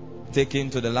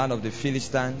 taken to the land of the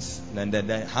Philistines. And then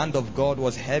the hand of God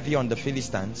was heavy on the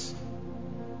Philistines.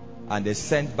 And they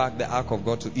sent back the ark of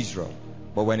God to Israel.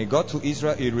 But when it got to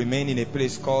Israel, it remained in a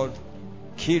place called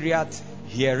Kiriath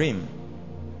Jearim.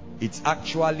 It's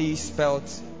actually spelled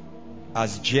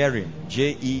as Jearim,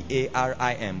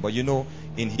 Jearim. But you know,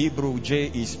 in Hebrew, J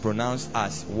is pronounced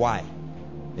as Y.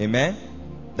 Amen?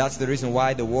 That's the reason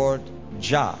why the word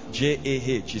Jah,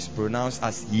 J-A-H, is pronounced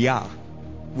as Yah,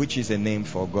 which is a name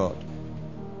for God.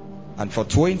 And for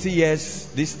 20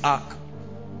 years, this ark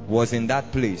was in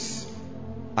that place.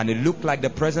 And it looked like the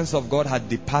presence of God had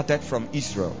departed from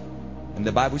Israel. And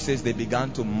the Bible says they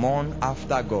began to mourn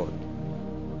after God.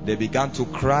 They began to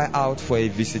cry out for a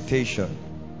visitation,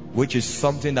 which is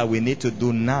something that we need to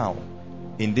do now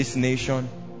in this nation,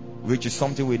 which is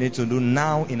something we need to do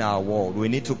now in our world. We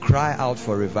need to cry out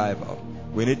for revival.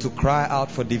 We need to cry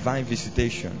out for divine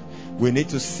visitation. We need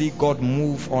to see God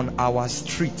move on our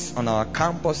streets, on our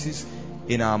campuses,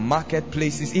 in our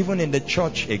marketplaces, even in the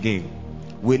church again.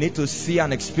 We need to see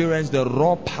and experience the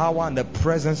raw power and the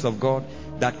presence of God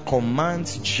that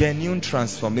commands genuine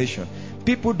transformation.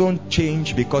 People don't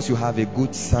change because you have a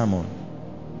good sermon.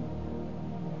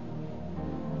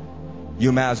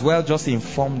 You may as well just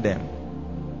inform them.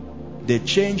 They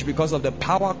change because of the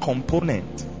power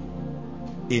component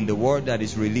in the word that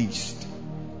is released.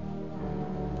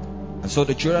 And so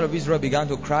the children of Israel began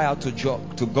to cry out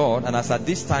to God. And as at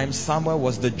this time, Samuel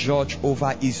was the judge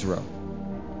over Israel.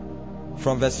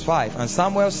 From verse 5, and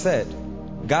Samuel said,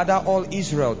 gather all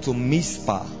Israel to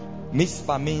Mizpah.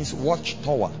 Mizpah means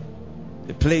watchtower,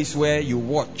 the place where you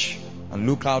watch and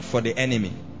look out for the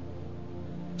enemy.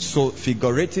 So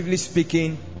figuratively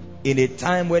speaking, in a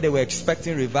time where they were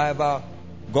expecting revival,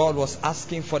 God was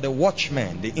asking for the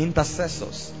watchmen, the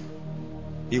intercessors.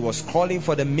 He was calling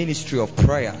for the ministry of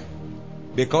prayer.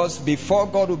 Because before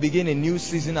God will begin a new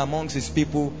season amongst his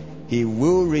people, he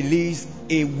will release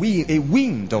a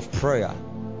wind of prayer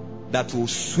that will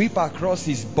sweep across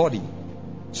his body,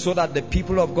 so that the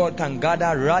people of God can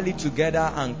gather, rally together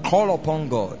and call upon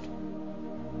God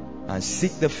and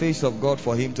seek the face of God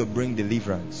for him to bring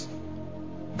deliverance.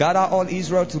 Gather all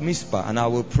Israel to Mizpah, and I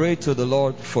will pray to the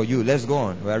Lord for you. Let's go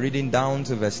on. We are reading down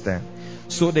to verse 10.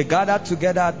 So they gathered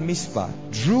together at Mizpah,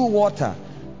 drew water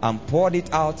and poured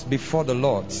it out before the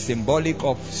Lord, symbolic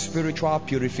of spiritual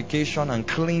purification and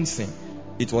cleansing.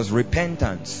 It was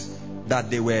repentance that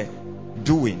they were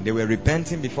doing. They were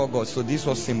repenting before God. So this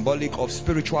was symbolic of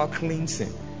spiritual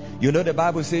cleansing. You know, the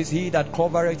Bible says, he that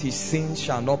covereth his sins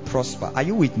shall not prosper. Are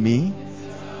you with me?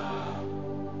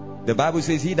 The Bible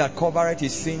says, he that covereth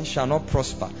his sins shall not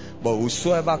prosper, but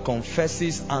whosoever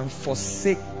confesses and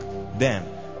forsake them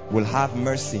will have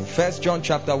mercy. 1 John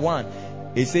chapter 1,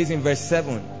 it says in verse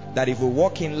 7 that if we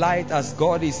walk in light as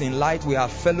God is in light, we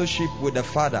have fellowship with the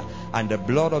Father, and the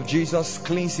blood of Jesus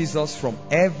cleanses us from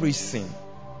every sin.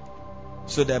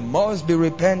 So there must be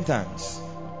repentance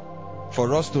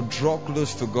for us to draw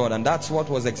close to God, and that's what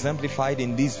was exemplified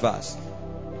in this verse.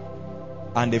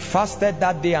 And they fasted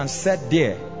that day and said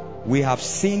there, we have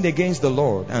sinned against the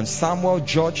Lord. And Samuel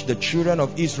judged the children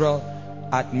of Israel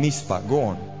at Mizpah. Go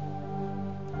on.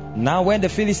 Now when the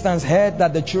Philistines heard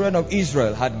that the children of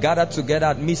Israel had gathered together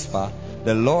at Mizpah,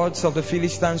 the lords of the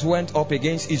Philistines went up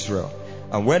against Israel.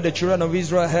 And when the children of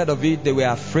Israel heard of it, they were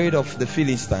afraid of the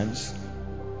Philistines.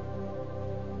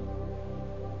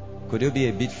 Could you be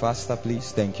a bit faster,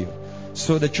 please? Thank you.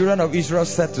 So the children of Israel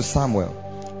said to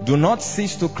Samuel, do not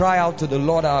cease to cry out to the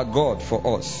Lord our God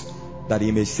for us, that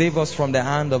he may save us from the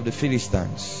hand of the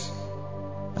Philistines.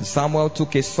 And Samuel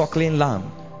took a suckling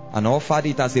lamb and offered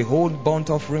it as a whole burnt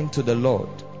offering to the Lord.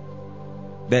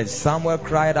 Then Samuel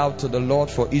cried out to the Lord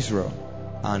for Israel,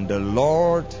 and the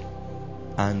Lord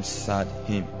answered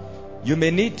him. You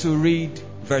may need to read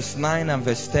verse 9 and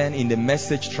verse 10 in the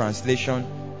Message translation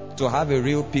to have a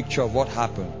real picture of what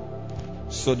happened.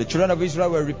 So the children of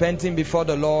Israel were repenting before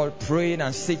the Lord, praying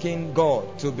and seeking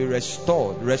God to be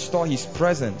restored, restore his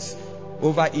presence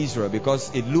over Israel,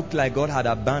 because it looked like God had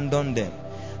abandoned them.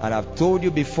 And I've told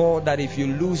you before that if you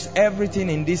lose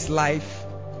everything in this life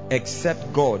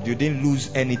except God, you didn't lose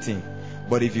anything.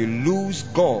 But if you lose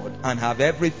God and have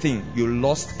everything, you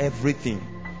lost everything.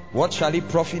 What shall it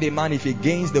profit a man if he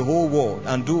gains the whole world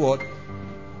and do what?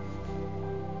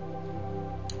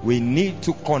 We need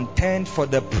to contend for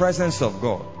the presence of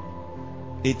God.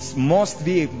 It must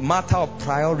be a matter of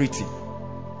priority.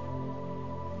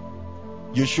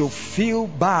 You should feel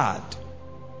bad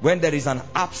when there is an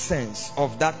absence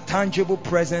of that tangible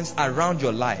presence around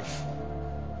your life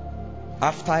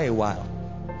after a while.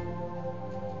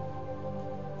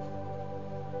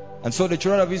 And so the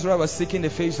children of Israel were seeking the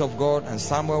face of God, and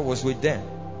Samuel was with them.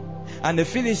 And the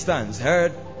Philistines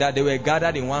heard that they were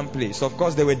gathered in one place. Of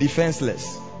course, they were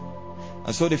defenseless.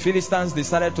 And so the Philistines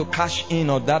decided to cash in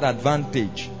on that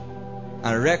advantage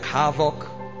and wreak havoc,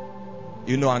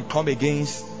 and come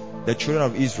against the children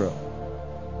of Israel.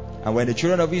 And when the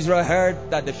children of Israel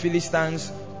heard that the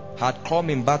Philistines had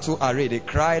come in battle array, they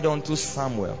cried unto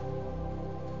Samuel.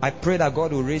 I pray that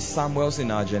God will raise Samuels in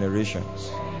our generations.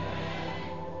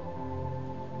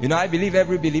 I believe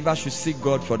every believer should seek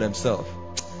God for themselves.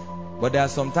 But there are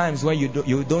some times when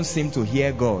you don't seem to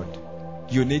hear God.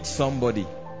 You need somebody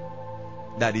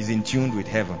that is in tune with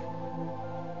heaven.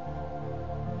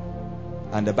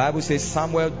 And the Bible says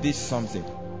Samuel did something.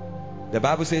 The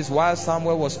Bible says while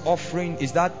Samuel was offering,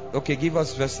 is that okay? Give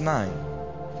us verse 9.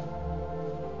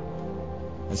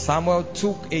 And Samuel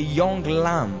took a young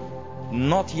lamb,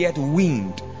 not yet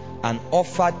weaned, and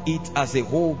offered it as a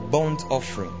whole burnt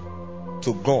offering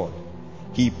to God.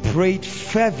 He prayed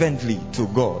fervently to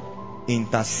God,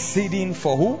 interceding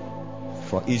for who?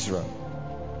 For Israel.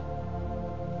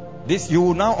 This, you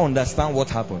will now understand what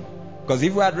happened. Because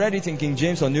if we had read it in King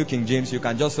James or New King James, you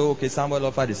can just say, okay, Samuel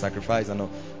offered the sacrifice and all.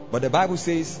 But the Bible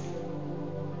says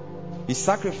he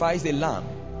sacrificed a lamb.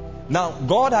 Now,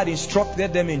 God had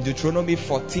instructed them in Deuteronomy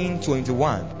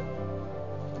 14:21.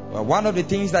 Well, one of the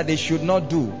things that they should not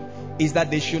do is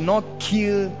that they should not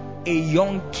kill a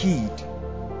young kid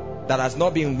that has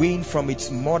not been weaned from its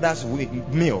mother's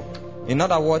milk. In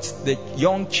other words, the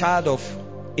young child of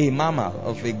a mammal,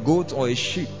 of a goat or a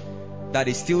sheep that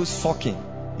is still sucking.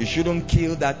 You shouldn't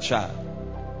kill that child.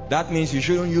 That means you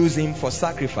shouldn't use him for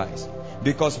sacrifice.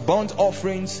 Because burnt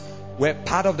offerings were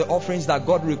part of the offerings that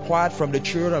God required from the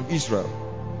children of Israel.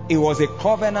 It was a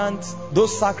covenant.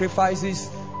 Those sacrifices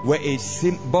were a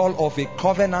symbol of a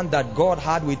covenant that God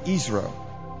had with Israel.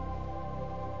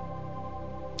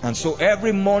 And so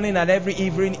every morning and every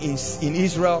evening in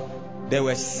Israel, there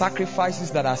were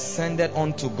sacrifices that ascended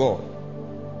unto God.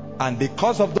 And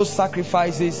because of those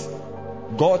sacrifices,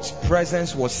 God's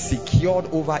presence was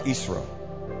secured over Israel.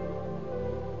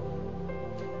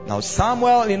 Now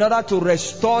Samuel, in order to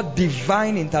restore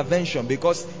divine intervention,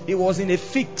 because he was in a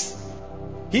fix,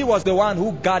 he was the one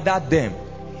who gathered them.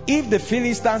 If the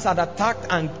Philistines had attacked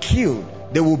and killed,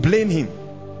 they will blame him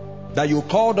that you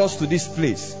called us to this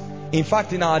place. In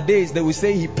fact, in our days, they will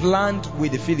say he planned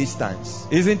with the Philistines,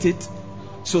 isn't it?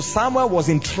 So Samuel was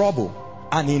in trouble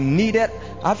and he needed.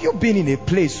 Have you been in a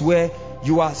place where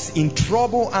you are in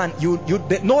trouble and you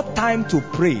no time to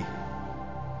pray?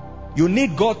 You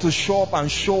need God to show up and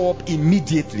show up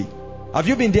immediately. Have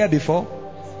you been there before?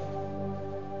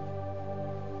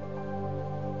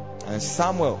 And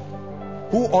Samuel,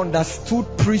 who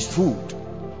understood priesthood,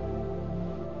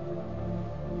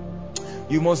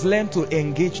 you must learn to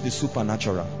engage the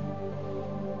supernatural.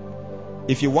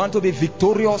 If you want to be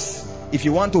victorious, if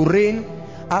you want to reign,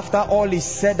 after all is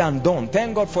said and done,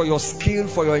 thank God for your skill,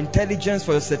 for your intelligence,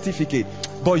 for your certificate,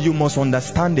 but you must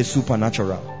understand the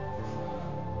supernatural.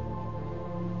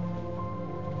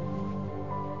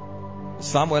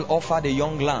 Samuel offered a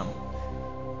young lamb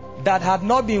that had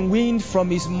not been weaned from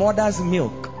his mother's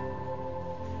milk.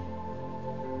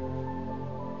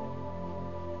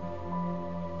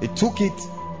 He took it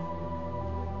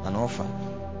and offered.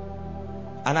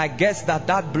 And I guess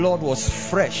that blood was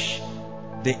fresh.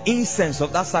 The incense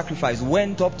of that sacrifice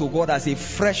went up to God as a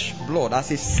fresh blood,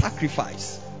 as a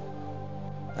sacrifice.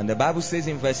 And the Bible says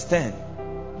in verse 10,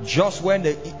 just when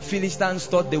the Philistines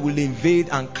thought they will invade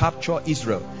and capture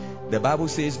Israel, the Bible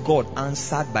says God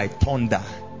answered by thunder.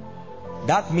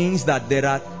 That means that there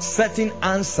are certain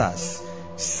answers,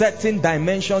 certain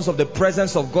dimensions of the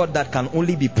presence of God that can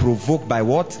only be provoked by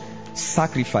what?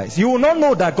 Sacrifice. You will not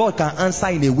know that God can answer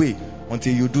in a way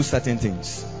until you do certain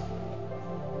things.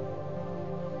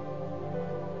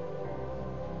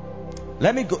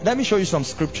 Let me show you some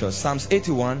scriptures. Psalms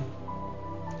 81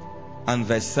 and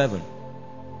verse 7.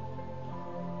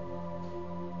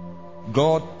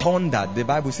 God thundered. The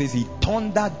Bible says he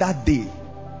thundered that day.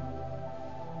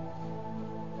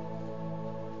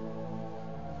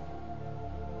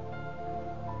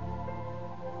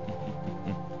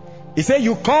 He said,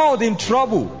 you called in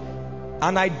trouble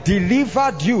and I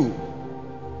delivered you.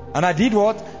 And I did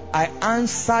what? I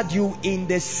answered you in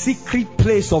the secret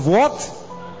place of what?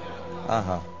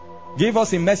 Give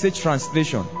us a Message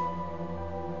translation.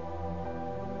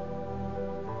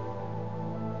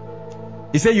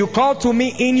 He said, you called to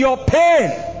me in your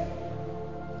pain.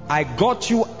 I got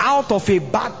you out of a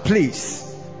bad place.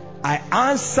 I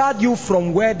answered you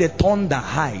from where the thunder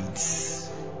hides.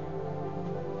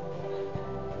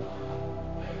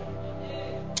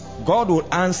 God will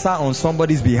answer on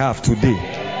somebody's behalf today.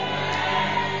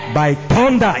 By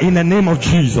thunder in the name of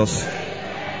Jesus.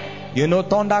 You know,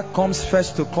 thunder comes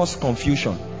first to cause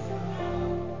confusion.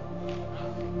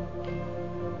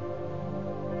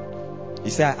 He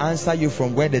said, I answer you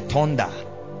from where the thunder.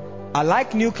 I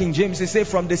like New King James. He said,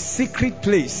 from the secret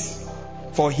place.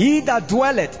 For he that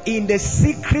dwelleth in the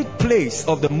secret place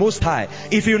of the Most High.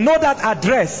 If you know that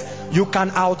address, you can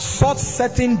outsource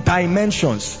certain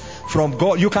dimensions from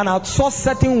God. You can outsource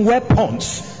certain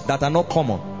weapons that are not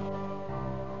common.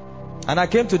 And I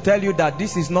came to tell you that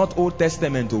this is not Old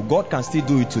Testament. God can still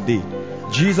do it today.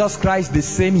 Jesus Christ the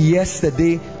same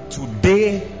yesterday,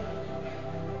 today.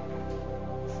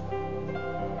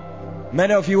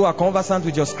 Many of you who are conversant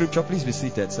with your scripture, please be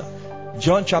seated, sir.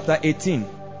 John chapter 18,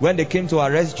 when they came to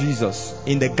arrest Jesus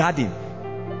in the garden,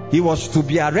 he was to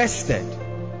be arrested.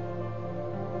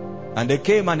 And they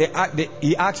came and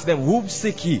he asked them, whom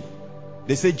seek ye?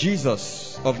 They said,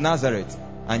 Jesus of Nazareth.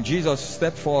 And Jesus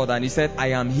stepped forward and he said,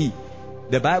 I am he.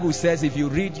 The Bible says, if you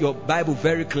read your Bible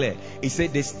very clear, it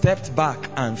said they stepped back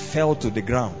and fell to the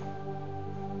ground.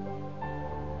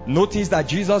 Notice that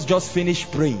Jesus just finished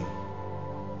praying.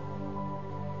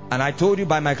 And I told you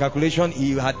by my calculation,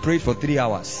 he had prayed for 3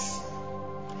 hours.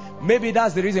 Maybe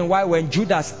that's the reason why when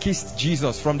Judas kissed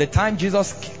Jesus, from the time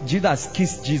Judas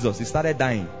kissed Jesus, he started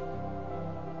dying.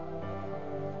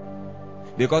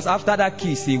 Because after that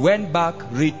kiss, he went back,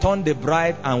 returned the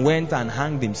bride, and went and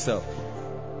hanged himself.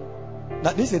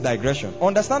 Now, this is a digression.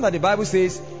 Understand that the Bible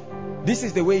says, this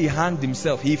is the way he hanged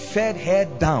himself. He fell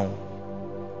head down.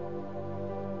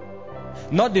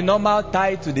 Not the normal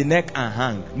tie to the neck and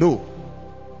hang. No.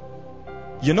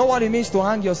 You know what it means to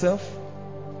hang yourself?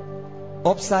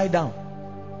 Upside down.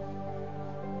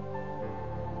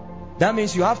 That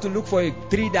means you have to look for a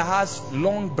tree that has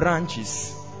long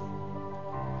branches.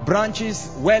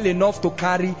 Branches well enough to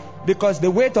carry, because the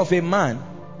weight of a man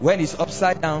when he's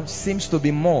upside down seems to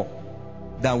be more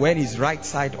than when he's right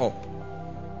side up.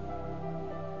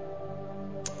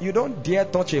 You don't dare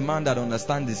touch a man that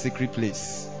understands the secret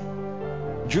place.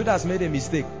 Judas made a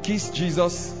mistake. Kissed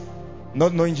Jesus,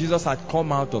 not knowing Jesus had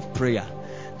come out of prayer.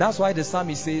 That's why the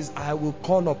psalmist says, I will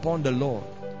call upon the Lord,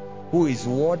 who is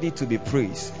worthy to be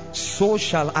praised. So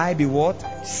shall I be what?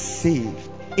 Saved.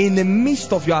 In the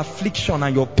midst of your affliction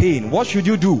and your pain, what should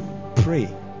you do? Pray.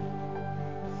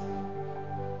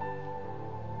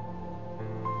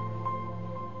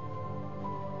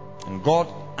 And God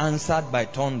answered by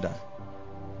thunder.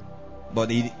 But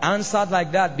he answered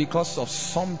like that because of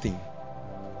something.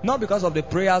 Not because of the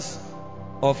prayers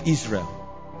of Israel.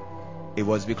 It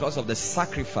was because of the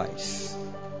sacrifice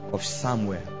of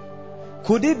Samuel.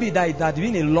 Could it be that it had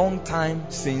been a long time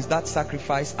since that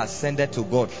sacrifice ascended to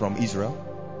God from Israel?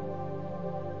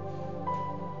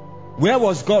 Where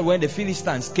was God when the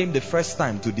Philistines came the first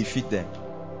time to defeat them?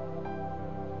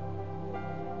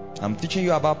 I'm teaching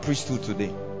you about priesthood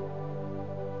today.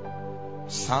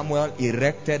 Samuel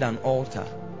erected an altar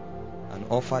and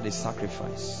offered a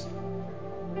sacrifice.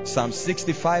 Psalm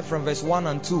 65 from verse 1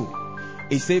 and 2.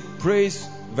 It says, praise,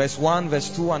 verse 1, verse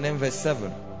 2, and then verse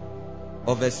 7.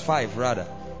 Or verse 5 rather.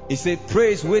 It says,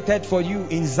 praise waited for you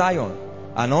in Zion,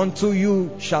 and unto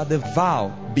you shall the vow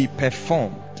be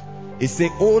performed. It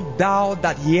says, O thou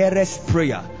that hearest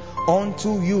prayer,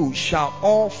 unto you shall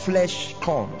all flesh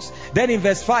come. Then in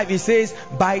verse 5 it says,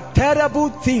 by terrible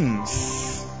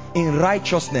things in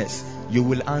righteousness you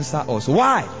will answer us.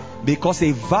 Why? Because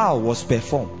a vow was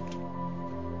performed.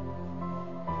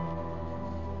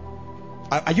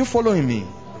 Are you following me?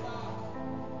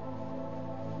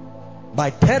 By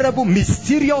terrible,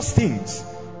 mysterious things.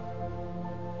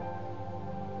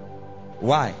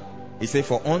 Why? He said,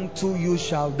 for unto you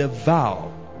shall the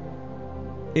vow.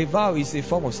 A vow is a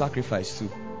form of sacrifice too.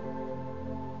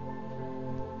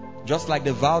 Just like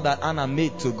the vow that Anna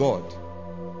made to God.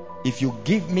 If you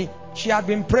give me, she had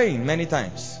been praying many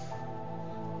times.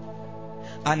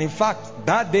 And in fact,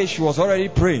 that day she was already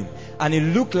praying. And it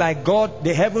looked like God,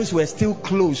 the heavens were still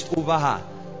closed over her.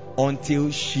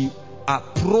 Until she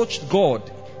approached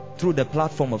God through the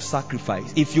platform of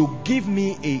sacrifice. If you give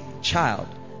me a child,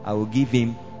 I will give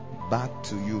him back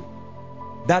to you.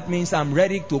 That means I'm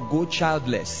ready to go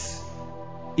childless.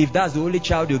 If that's the only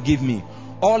child you give me,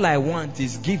 all I want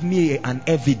is give me an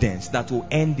evidence that will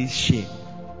end this shame.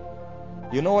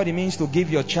 You know what it means to give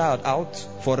your child out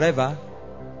forever?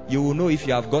 You will know if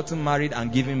you have gotten married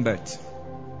and given birth.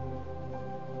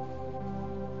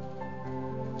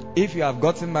 If you have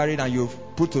gotten married and you've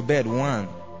put to bed 1,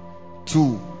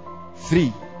 2,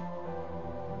 3,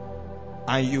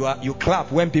 and you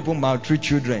clap when people maltreat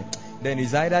children, then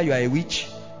it's either you are a witch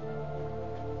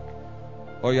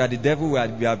or you are the devil we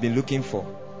have been looking for.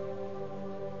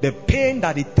 The pain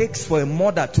that it takes for a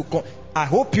mother to come. I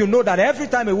hope you know that every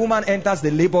time a woman enters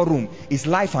the labor room, it's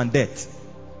life and death.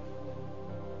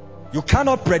 You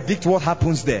cannot predict what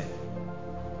happens there.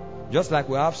 Just like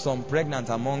we have some pregnant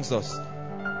amongst us,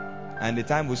 and the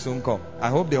time will soon come. I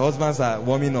hope the husbands are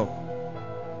warming up.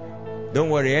 Don't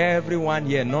worry, everyone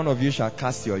here, none of you shall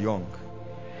cast your young.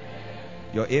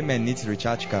 Your amen needs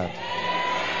recharge card.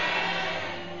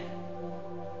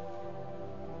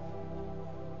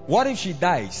 What if she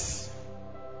dies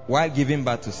while giving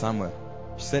birth to Samuel?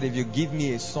 She said, if you give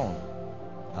me a son,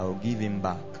 I will give him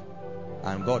back.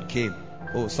 And God came.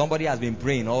 Oh, somebody has been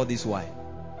praying all this while.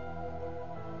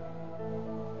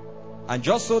 And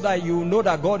just so that you know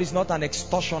that God is not an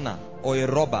extortioner or a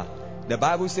robber, the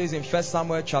Bible says in 1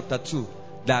 Samuel chapter 2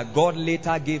 that God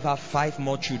later gave her 5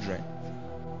 more children.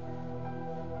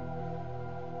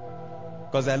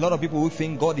 Because there are a lot of people who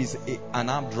think God is an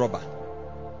armed robber.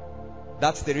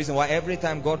 That's the reason why every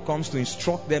time God comes to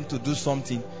instruct them to do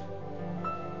something,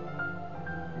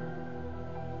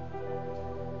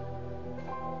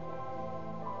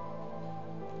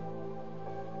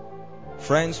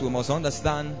 friends, we must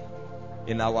understand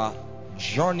in our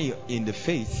journey in the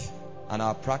faith and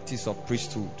our practice of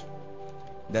priesthood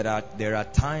that there are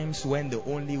times when the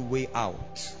only way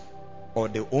out or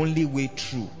the only way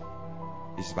through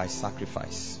is by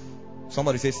sacrifice.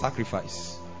 Somebody say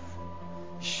sacrifice.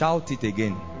 Shout it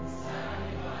again.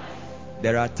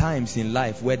 There are times in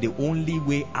life where the only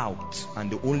way out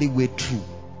and the only way through.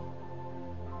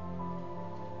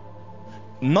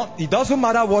 It doesn't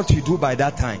matter what you do by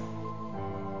that time.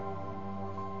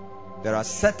 There are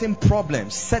certain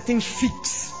problems, certain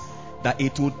fix that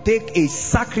it will take a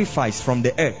sacrifice from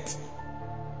the earth.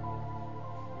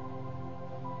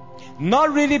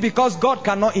 Not really because God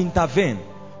cannot intervene,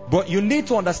 but you need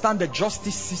to understand the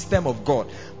justice system of God.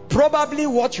 Probably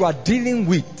what you are dealing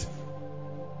with.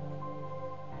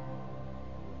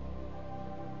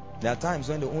 There are times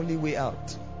when the only way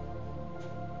out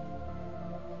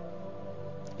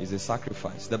is a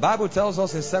sacrifice. The Bible tells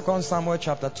us in 2 Samuel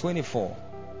chapter 24.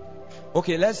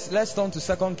 Okay, let's turn to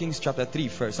 2 Kings chapter 3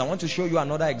 first. I want to show you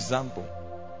another example.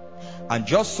 And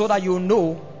just so that you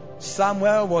know,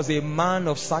 Samuel was a man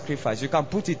of sacrifice. You can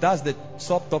put it as the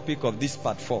subtopic of this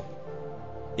part 4.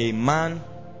 A man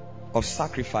of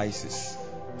sacrifices.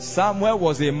 Samuel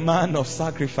was a man of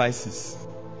sacrifices.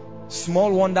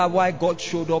 Small wonder why God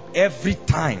showed up every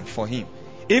time for him.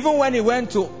 Even when he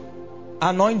went to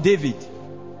anoint David,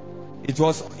 it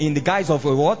was in the guise of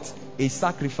a what? A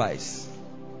sacrifice.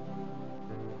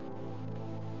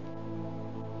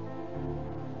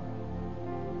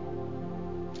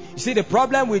 You see, the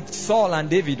problem with Saul and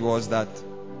David was that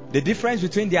the difference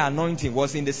between their anointing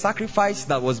was in the sacrifice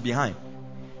that was behind.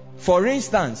 For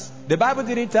instance, the Bible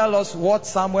didn't tell us what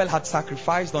Samuel had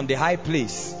sacrificed on the high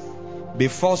place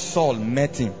before Saul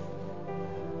met him.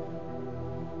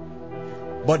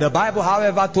 But the Bible,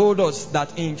 however, told us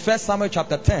that in 1 Samuel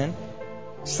chapter 10,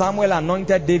 Samuel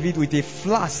anointed David with a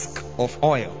flask of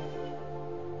oil.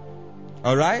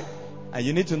 Alright? And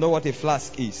you need to know what a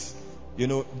flask is. You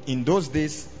know, in those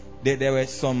days, there were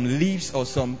some leaves or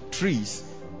some trees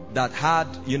that had,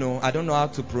 you know, I don't know how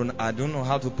to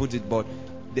put it, but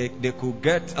they could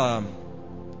get,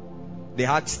 they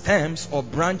had stems or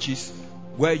branches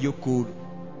where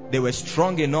they were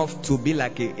strong enough to be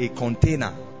like a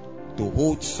container to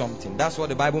hold something. That's what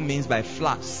the Bible means by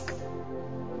flask.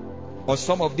 Or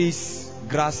some of these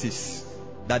grasses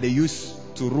that they used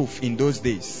to roof in those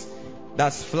days.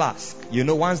 That's flask. You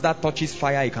know, once that touches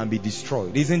fire, it can be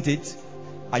destroyed, isn't it?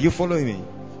 Are you following me?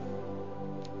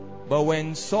 But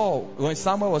when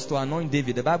Samuel was to anoint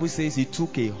David, the Bible says he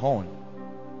took a horn.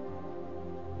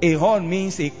 A horn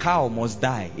means a cow must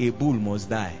die, a bull must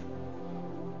die.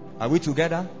 Are we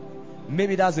together?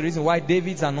 Maybe that's the reason why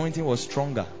David's anointing was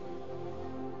stronger.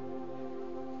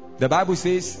 The Bible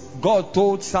says God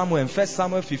told Samuel in 1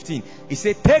 Samuel 15, he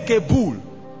said, take a bull.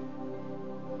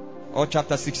 Or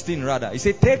chapter 16 rather. He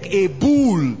said, take a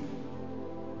bull.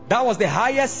 That was the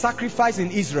highest sacrifice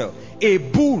in Israel. A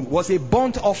bull was a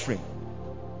burnt offering.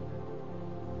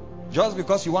 Just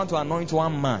because you want to anoint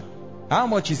one man. How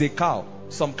much is a cow?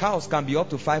 Some cows can be up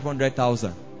to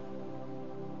 500,000.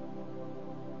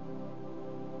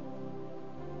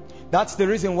 That's the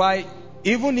reason why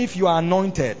even if you are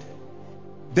anointed,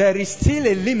 there is still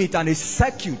a limit and a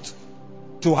circuit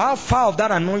to how far of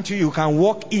that anointing you can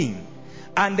walk in.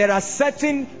 And there are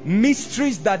certain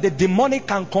mysteries that the demonic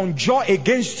can conjure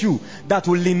against you that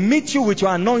will limit you with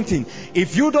your anointing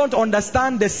if you don't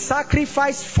understand the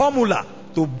sacrifice formula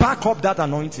to back up that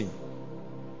anointing.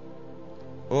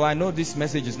 Oh, I know this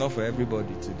message is not for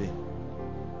everybody today.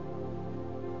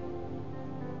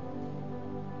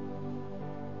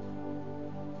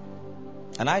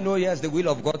 And I know, yes, the will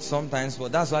of God sometimes,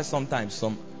 but that's why sometimes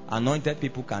some anointed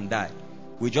people can die.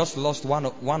 We just lost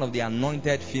one of the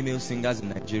anointed female singers in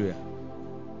Nigeria.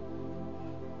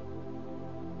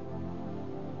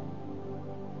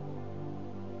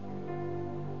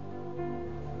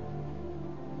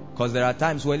 Because there are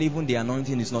times when even the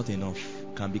anointing is not enough,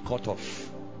 can be cut off.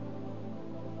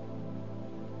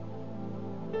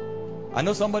 I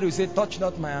know somebody will say, touch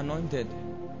not my anointed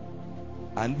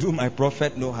and do my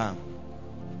prophet no harm.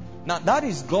 Now that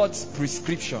is God's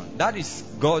prescription. That is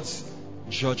God's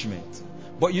judgment.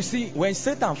 But you see, when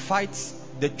Satan fights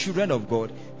the children of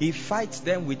God, he fights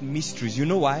them with mysteries. You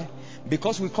know why?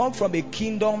 Because we come from a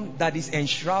kingdom that is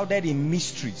enshrouded in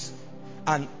mysteries.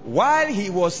 And while he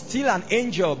was still an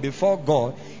angel before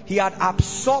God, he had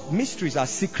absorbed mysteries as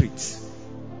secrets.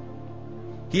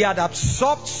 He had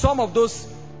absorbed some of those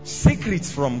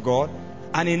secrets from God.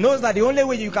 And he knows that the only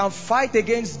way you can fight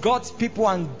against God's people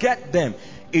and get them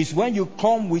is when you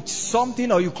come with something,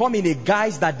 or you come in a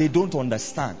guise that they don't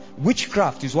understand.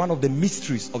 Witchcraft is one of the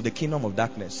mysteries of the kingdom of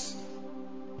darkness.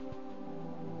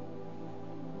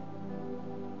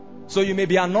 So you may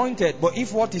be anointed, but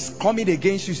if what is coming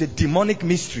against you is a demonic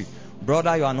mystery,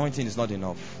 brother, your anointing is not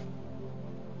enough.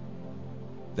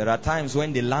 There are times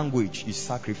when the language is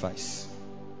sacrifice.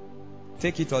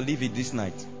 Take it or leave it this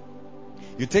night.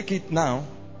 You take it now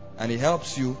and it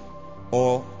helps you,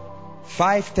 or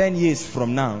 5-10 years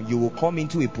from now, you will come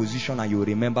into a position and you will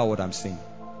remember what I'm saying.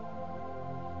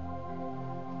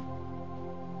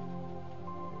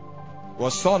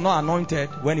 Was Saul not anointed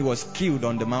when he was killed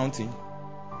on the mountain?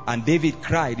 And David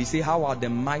cried. He said, how are the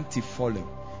mighty fallen?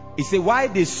 He said, why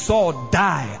did Saul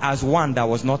die as one that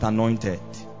was not anointed?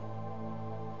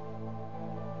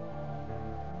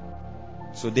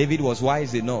 So David was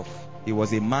wise enough. He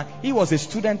was a man. He was a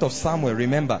student of Samuel,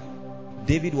 remember.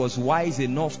 David was wise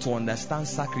enough to understand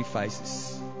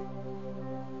sacrifices.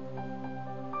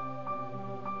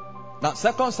 Now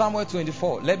 2 Samuel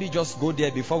 24. Let me just go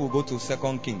there before we go to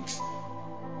 2 Kings.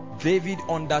 David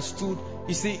understood.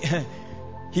 You see,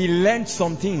 he learned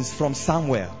some things from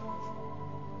Samuel.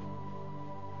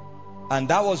 And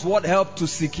that was what helped to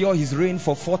secure his reign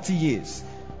for 40 years.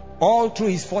 All through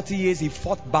his 40 years, he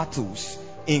fought battles,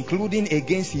 including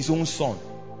against his own son.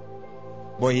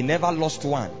 But he never lost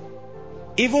one.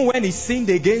 Even when he sinned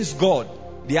against God,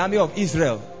 the army of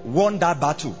Israel won that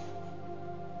battle.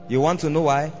 You want to know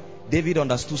why? David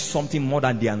understood something more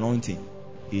than the anointing.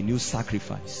 He knew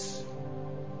sacrifice.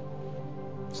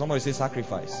 Somebody say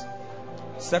sacrifice.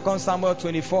 2 Samuel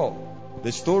 24.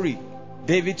 The story.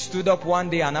 David stood up one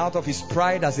day, and out of his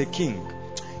pride as a king.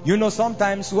 You know,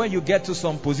 sometimes when you get to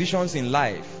some positions in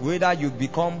life, whether you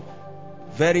become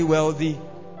very wealthy,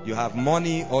 you have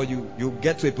money, or you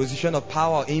get to a position of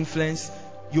power or influence,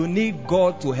 you need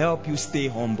God to help you stay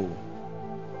humble.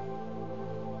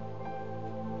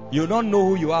 You don't know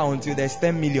who you are until there's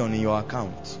 10 million in your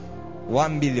account,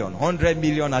 1 million, 100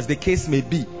 million, as the case may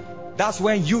be. That's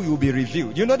when you will be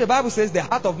revealed. You know, the Bible says the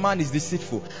heart of man is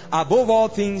deceitful, above all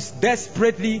things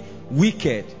desperately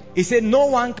wicked. It said no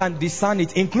one can discern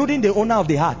it, including the owner of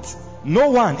the heart.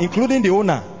 No one, including the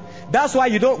owner. That's why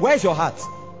you don't. Where's your heart?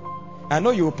 I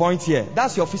know you will point here.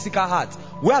 That's your physical heart.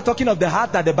 We are talking of the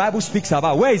heart that the Bible speaks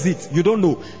about. Where is it? You don't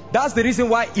know. That's the reason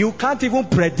why you can't even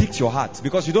predict your heart,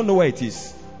 because you don't know where it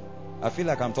is. I feel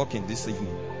like I'm talking this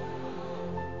evening.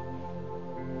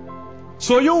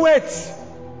 So you wait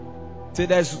till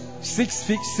there's six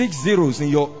zeros in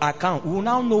your account. We will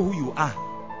now know who you are.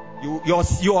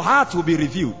 Your heart will be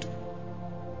revealed.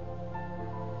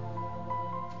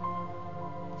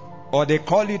 Or they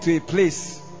call you to a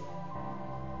place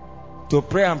to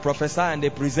pray and prophesy, and they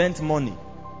present money,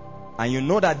 and you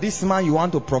know that this man you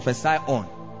want to prophesy on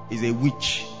is a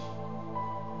witch.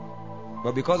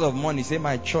 But because of money, say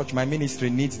my church, my ministry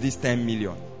needs this 10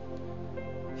 million,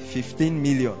 15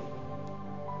 million.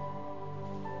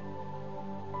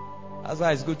 That's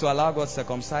why it's good to allow God to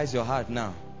circumcise your heart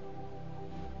now.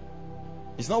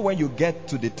 It's not when you get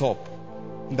to the top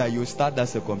that you start that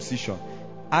circumcision.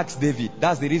 Ask David.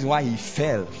 That's the reason why he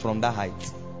fell from that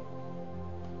height.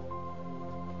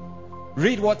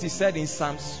 Read what he said in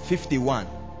Psalms 51.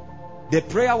 The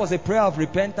prayer was a prayer of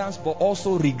repentance, but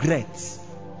also regret.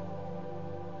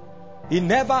 He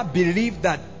never believed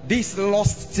that this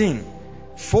lost thing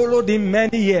followed him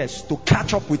many years to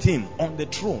catch up with him on the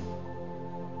throne.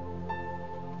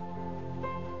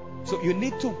 So you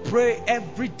need to pray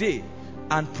every day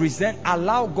and present,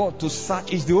 allow God to search.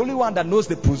 He's the only one that knows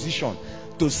the position,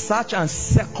 to search and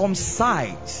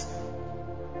circumcise.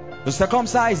 To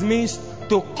circumcise means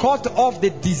to cut off the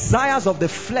desires of the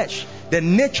flesh, the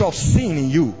nature of sin in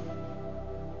you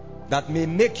that may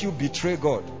make you betray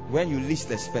God when you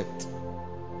least expect.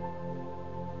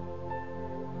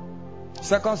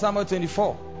 2 Samuel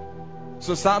 24.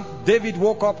 So David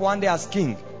woke up one day as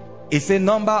king. He said,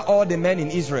 number all the men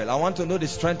in Israel. I want to know the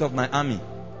strength of my army.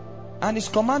 And his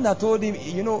commander told him,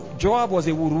 you know, Joab was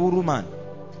a wuru man.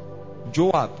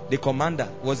 Joab, the commander,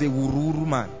 was a wuru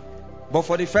man. But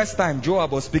for the first time,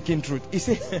 Joab was speaking truth. He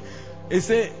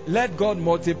said, let God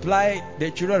multiply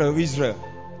the children of Israel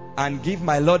and give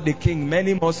my Lord the king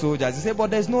many more soldiers. He said,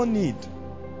 but there's no need.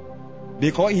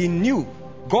 Because he knew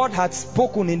God had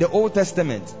spoken in the Old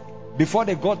Testament before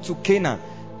they got to Canaan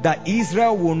that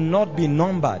Israel will not be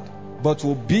numbered, but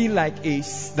will be like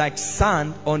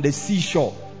sand on the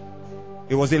seashore.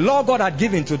 It was a law God had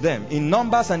given to them in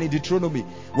Numbers and in Deuteronomy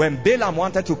when Balaam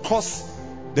wanted to curse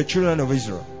the children of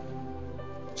Israel.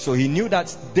 So he knew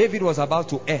that David was about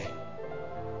to err.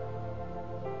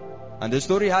 And the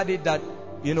story had it that,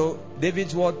 you know,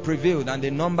 David's word prevailed and they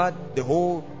numbered the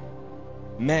whole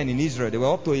men in Israel. They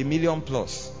were up to 1 million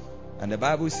plus. And the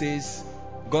Bible says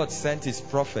God sent his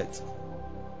prophet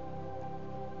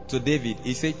to David.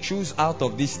 He said, choose out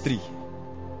of these three.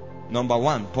 Number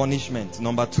 1, punishment.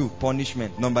 Number 2,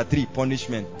 punishment. Number 3,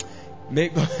 punishment. May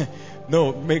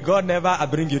God never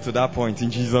bring you to that point in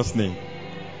Jesus' name.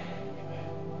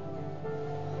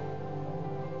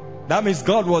 That means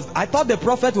I thought the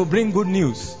prophet would bring good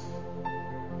news.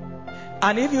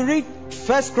 And if you read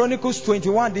 1 Chronicles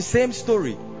 21, the same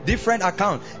story, different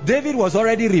account. David was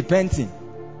already repenting.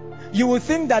 You would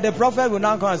think that the prophet will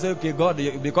now come and say, okay, God,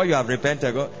 because you have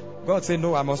repented, God said,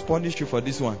 no, I must punish you for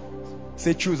this one.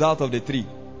 Say, choose out of the 3.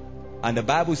 And the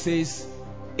Bible says,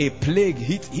 a plague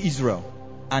hit Israel.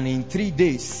 And in 3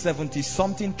 days,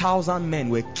 70-something thousand men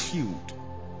were killed.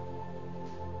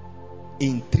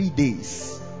 In 3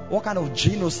 days. What kind of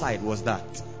genocide was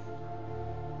that?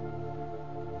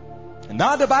 And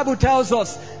now the Bible tells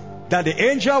us that the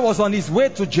angel was on his way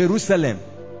to Jerusalem,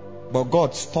 but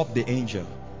God stopped the angel.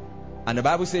 And the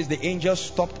Bible says the angel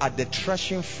stopped at the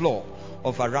threshing floor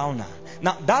of Araunah.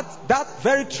 Now that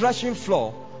very threshing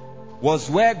floor was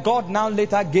where God now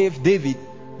later gave David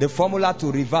the formula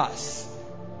to reverse.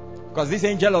 Because this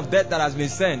angel of death that has been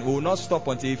sent will not stop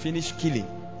until he finishes killing.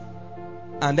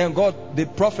 And then the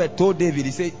prophet told David,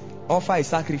 he said, offer a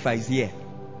sacrifice here.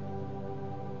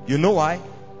 You know why?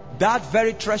 That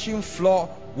very threshing floor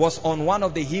was on one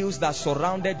of the hills that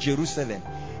surrounded Jerusalem.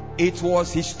 It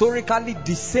was historically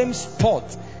the same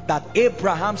spot that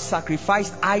Abraham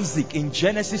sacrificed Isaac in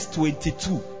Genesis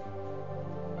 22.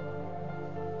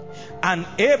 And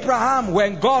Abraham,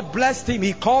 when God blessed him,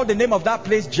 he called the name of that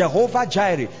place Jehovah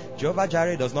Jireh. Jehovah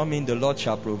Jireh does not mean the Lord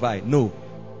shall provide. No.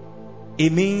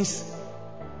 It means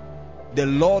the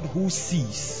Lord who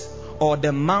sees, or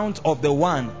the mount of the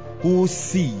one who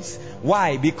sees.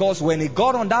 Why? Because when he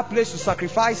got on that place to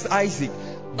sacrifice Isaac,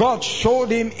 God showed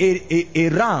him a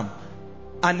ram.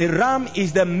 And a ram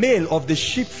is the male of the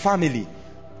sheep family,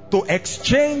 to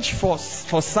exchange for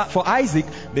Isaac,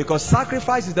 because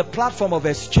sacrifice is the platform of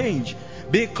exchange.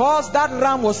 Because that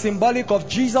ram was symbolic of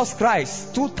Jesus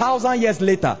Christ 2,000 years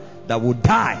later, that would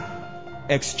die,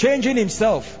 exchanging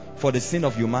himself for the sin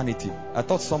of humanity. I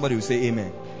thought somebody would say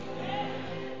amen.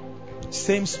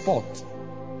 Same spot.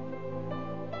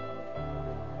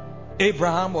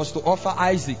 Abraham was to offer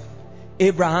Isaac.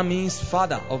 Abraham means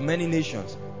father of many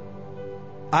nations.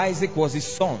 Isaac was his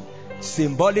son,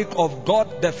 symbolic of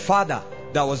God the Father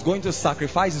that was going to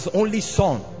sacrifice his only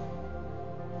son.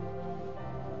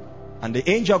 And the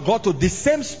angel got to the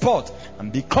same spot.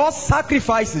 And because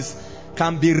sacrifices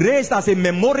can be raised as a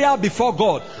memorial before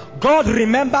God, God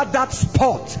remembered that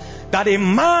spot, that a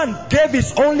man gave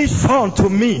his only son to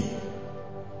me.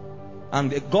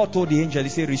 And God told the angel, he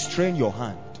said, restrain your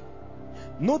hand.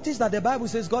 Notice that the Bible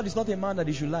says God is not a man that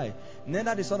he should lie,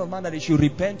 neither the son of man that he should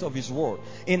repent of his word.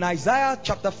 In Isaiah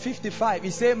chapter 55, he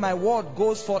said, my word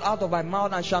goes forth out of my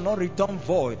mouth and shall not return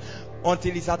void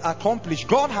until it had accomplished.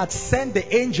 God had sent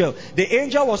the angel. The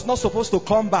angel was not supposed to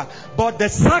come back, but the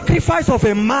sacrifice of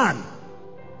a man,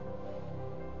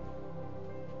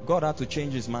 God had to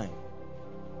change his mind.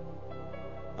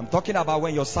 I'm talking about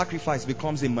when your sacrifice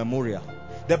becomes a memorial.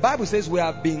 The Bible says we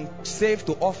have been saved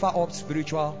to offer up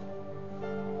spiritual.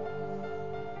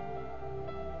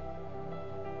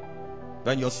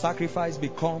 When your sacrifice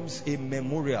becomes a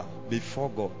memorial before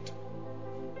God,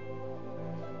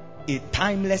 a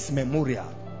timeless memorial.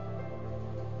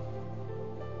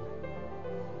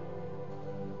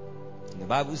 The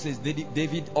Bible says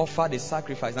David offered a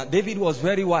sacrifice. Now David was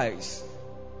very wise.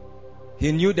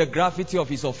 He knew the gravity of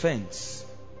his offense,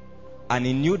 and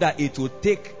he knew that it would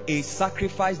take a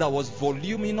sacrifice that was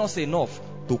voluminous enough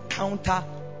to counter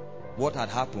what had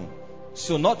happened.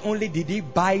 So not only did he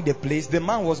buy the place, the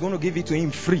man was going to give it to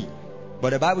him free.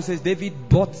 But the Bible says David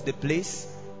bought the place,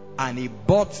 and he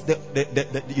bought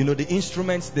the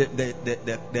instruments,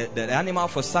 the animal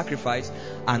for sacrifice,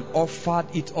 and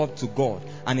offered it up to God.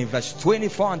 And in verse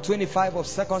 24 and 25 of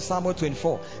 2 Samuel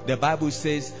 24, the Bible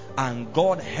says, and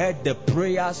God heard the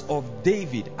prayers of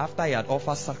David after he had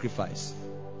offered sacrifice,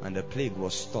 and the plague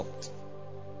was stopped.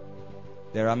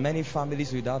 There are many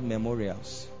families without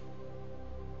memorials.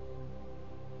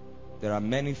 There are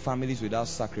many families without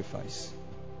sacrifice.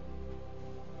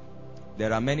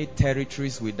 There are many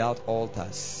territories without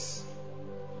altars.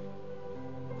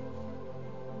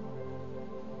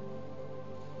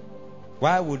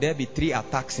 Why would there be 3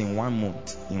 attacks in 1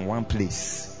 month in one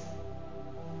place?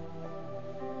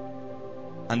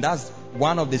 And that's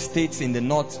one of the states in the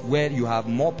north where you have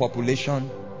more population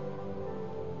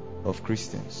of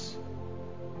Christians.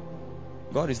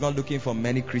 God is not looking for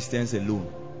many Christians alone.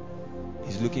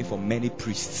 He's looking for many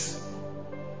priests.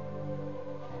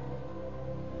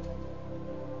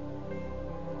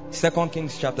 2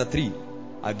 Kings chapter 3.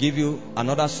 I'll give you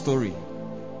another story,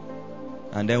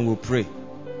 and then we'll pray.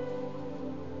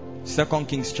 2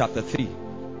 Kings chapter 3.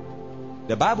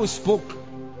 The Bible spoke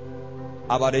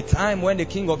about a time when the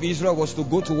king of Israel was to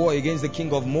go to war against the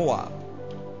king of Moab.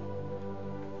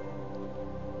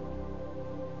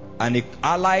 And he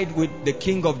allied with the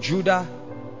king of Judah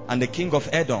and the king of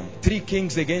Edom. 3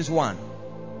 kings against 1.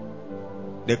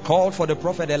 They called for the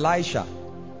prophet Elisha.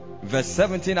 Verse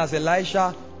 17,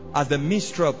 as the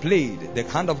minstrel played, the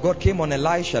hand of God came on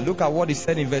Elisha. Look at what he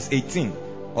said in verse 18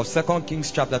 of 2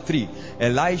 Kings chapter 3.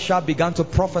 Elisha began to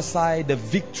prophesy the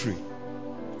victory.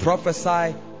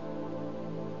 Prophesy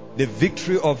the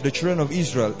victory of the children of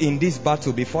Israel in this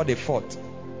battle before they fought.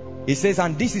 He says,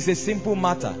 and this is a simple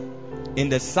matter in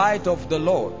the sight of the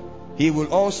Lord. He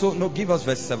will also, no, give us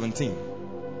verse 17.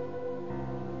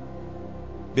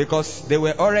 Because they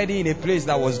were already in a place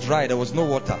that was dry, there was no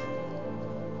water.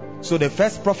 So the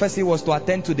first prophecy was to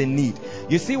attend to the need.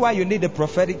 You see why you need the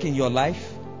prophetic in your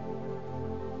life?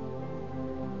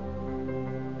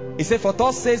 He said, for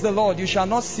thus says the Lord, you shall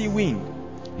not see wind,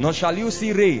 nor shall you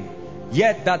see rain,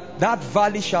 yet that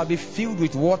valley shall be filled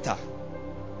with water.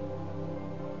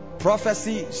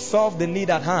 Prophecy solved the need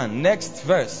at hand. Next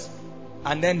verse.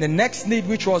 And then the next need,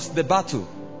 which was the battle,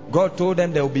 God told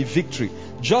them there will be victory.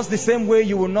 Just the same way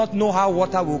you will not know how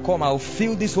water will come. I will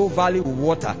fill this whole valley with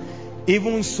water.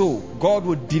 Even so, God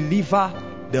would deliver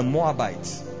the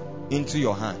Moabites into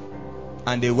your hand.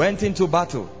 And they went into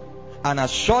battle. And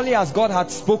as surely as God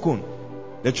had spoken,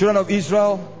 the children of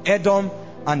Israel, Edom,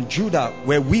 and Judah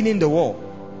were winning the war.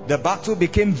 The battle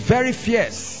became very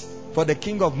fierce for the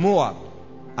king of Moab.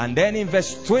 And then in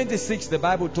verse 26, the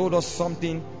Bible told us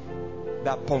something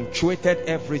that punctuated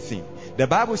everything. The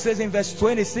Bible says in verse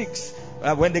 26,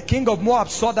 when the king of Moab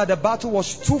saw that the battle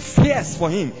was too fierce for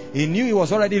him, he knew he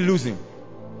was already losing.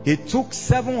 He took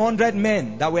 700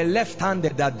 men that were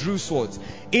left-handed that drew swords.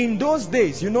 In those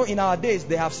days, you know, in our days,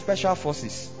 they have special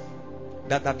forces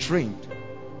that are trained.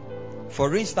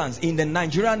 For instance, in the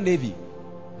Nigerian Navy,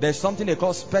 there's something they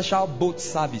call special boat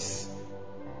service.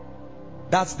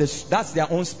 That's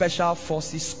their own special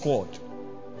forces squad.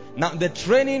 Now, the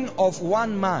training of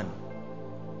one man,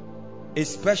 a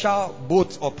special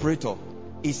boat operator,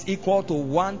 is equal to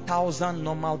 1,000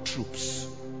 normal troops.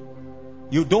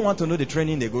 You don't want to know the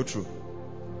training they go through.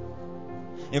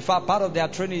 In fact, part of their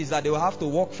training is that they will have to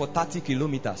walk for 30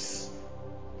 kilometers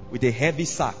with a heavy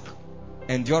sack,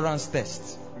 endurance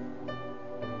test,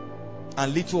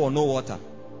 and little or no water.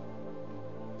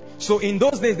 So in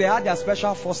those days, they had their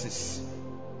special forces.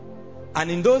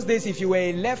 And in those days, if you were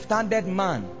a left-handed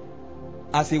man,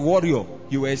 as a warrior,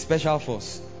 you were a special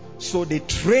force. So they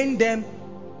trained them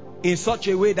in such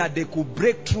a way that they could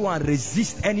break through and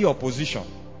resist any opposition.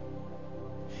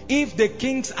 If the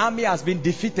king's army has been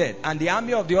defeated and the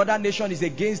army of the other nation is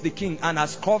against the king and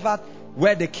has covered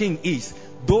where the king is,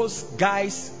 those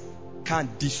guys can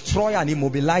destroy and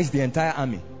immobilize the entire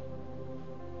army.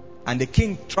 And the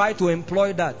king tried to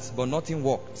employ that, but nothing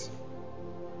worked.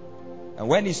 And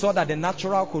when he saw that the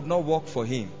natural could not work for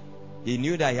him, He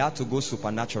knew that he had to go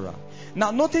supernatural.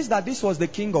 Now notice that this was the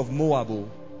king of Moab.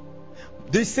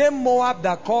 The same Moab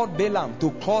that called Balaam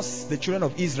to curse the children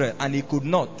of Israel, and he could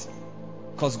not,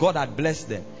 because God had blessed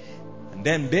them. And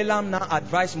then Balaam now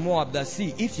advised Moab that,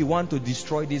 see, if you want to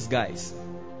destroy these guys,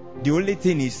 the only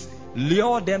thing is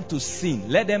lure them to sin.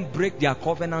 Let them break their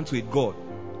covenant with God.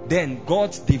 Then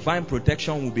God's divine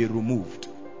protection will be removed,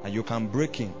 and you can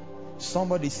break him.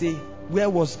 Somebody say, where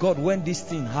was God when this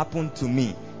thing happened to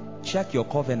me? Check your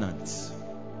covenants.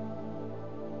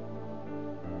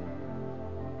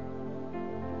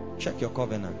 Check your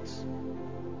covenants.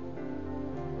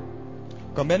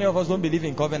 Because many of us don't believe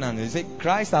in covenant. They say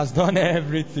Christ has done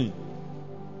everything.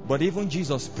 But even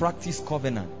Jesus practiced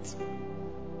covenant.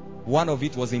 One of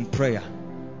it was in prayer.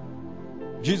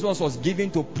 Jesus was given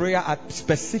to prayer at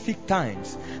specific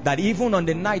times, that even on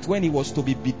the night when he was to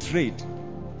be betrayed,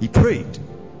 he prayed.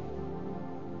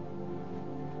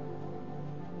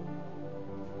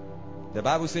 The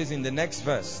Bible says in the next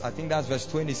verse, I think that's verse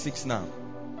 26 now.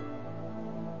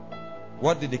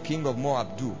 What did the king of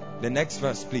Moab do? The next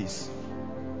verse, please.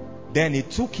 Then he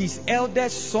took his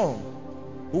eldest son,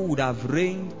 who would have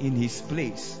reigned in his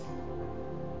place.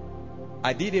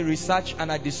 I did a research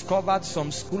and I discovered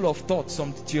some school of thought.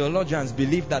 Some theologians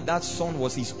believe that that son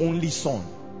was his only son.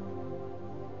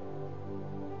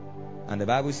 And the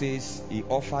Bible says he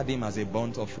offered him as a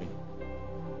burnt offering.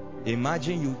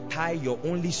 Imagine you tie your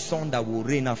only son that will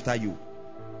reign after you,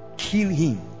 kill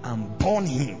him and burn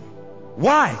him.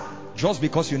 Why? Just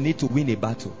because you need to win a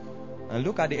battle. And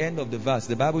look at the end of the verse.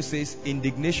 The Bible says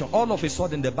indignation. All of a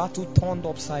sudden the battle turned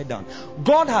upside down.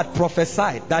 God had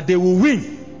prophesied that they will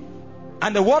win.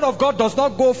 And the word of God does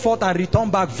not go forth and return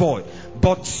back void,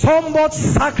 but somewhat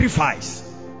sacrifice.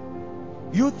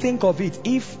 You think of it,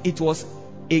 if it was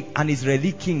an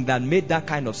Israeli king that made that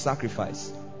kind of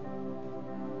sacrifice.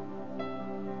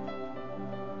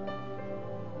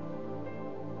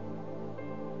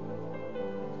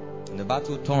 And the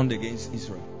battle turned against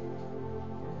Israel.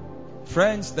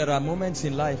 Friends, there are moments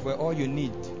in life where all you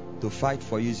need to fight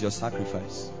for you is your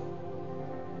sacrifice.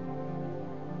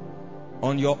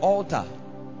 On your altar,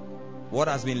 what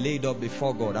has been laid up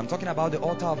before God? I'm talking about the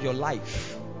altar of your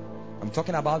life. I'm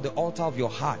talking about the altar of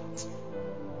your heart.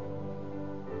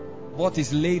 What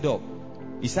is laid up?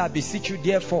 He said, I beseech you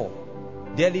therefore,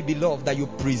 dearly beloved, that you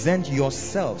present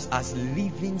yourselves as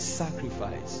living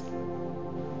sacrifice.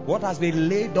 What has been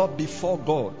laid up before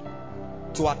God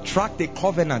to attract a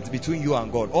covenant between you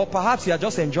and God? Or perhaps you are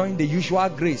just enjoying the usual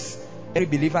grace every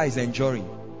believer is enjoying.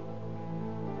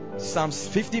 Psalms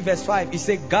 50 verse 5, he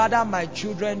said, gather my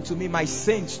children to me, my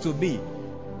saints to me.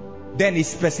 Then he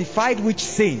specified which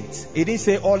saints. He didn't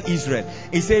say all Israel.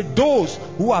 He said those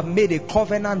who have made a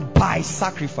covenant by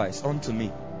sacrifice unto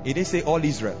me. He didn't say all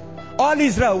Israel. All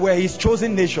Israel were his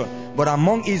chosen nation, but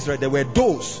among Israel there were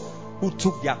those who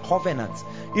took their covenant.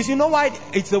 You know why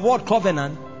it's the word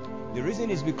covenant? The reason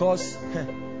is because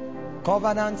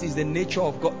covenant is the nature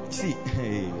of God. See,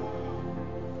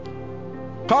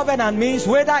 covenant means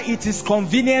whether it is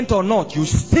convenient or not, you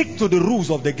stick to the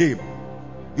rules of the game.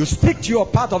 You stick to your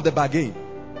part of the bargain.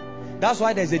 That's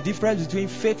why there's a difference between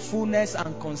faithfulness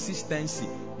and consistency.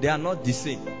 They are not the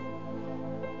same.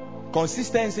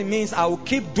 Consistency means I will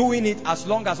keep doing it as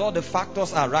long as all the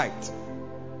factors are right.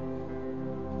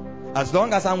 As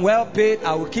long as I'm well paid,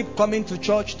 I will keep coming to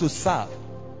church to serve.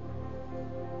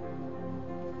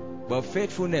 But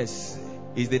faithfulness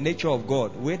is the nature of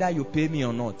God. Whether you pay me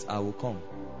or not, I will come.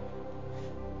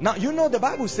 Now, you know the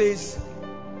Bible says,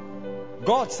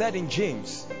 God said in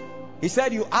James, he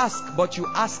said you ask, but you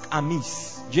ask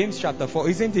amiss. James chapter 4,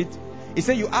 isn't it? He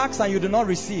said you ask and you do not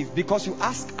receive because you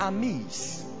ask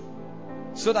amiss,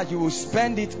 so that you will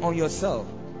spend it on yourself.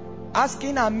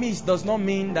 Asking amiss does not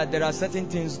mean that there are certain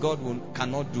things God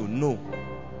cannot do. No.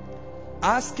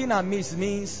 Asking amiss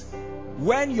means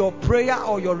when your prayer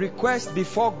or your request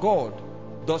before God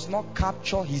does not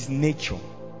capture his nature.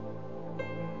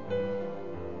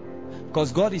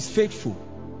 Because God is faithful.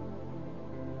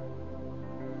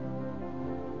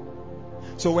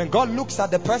 So when God looks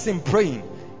at the person praying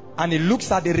and he looks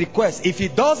at the request, if he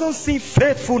doesn't see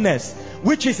faithfulness,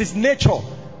 which is his nature,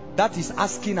 that is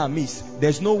asking amiss.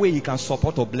 There's no way he can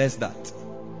support or bless that,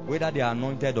 whether they are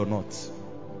anointed or not.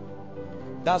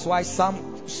 That's why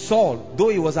Saul, though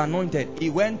he was anointed, he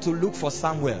went to look for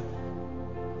Samuel,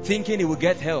 thinking he would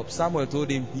get help. Samuel told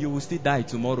him, you will still die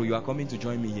tomorrow. You are coming to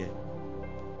join me here.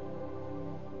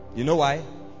 You know why?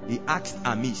 He asked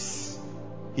amiss.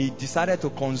 He decided to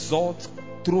consult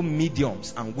through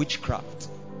mediums and witchcraft.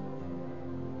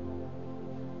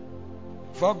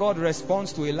 Before God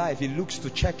responds to a life, he looks to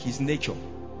check his nature.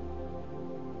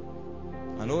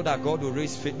 I know that God will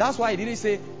raise faith. That's why he didn't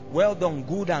say, well done,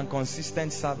 good and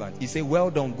consistent servant. He said, well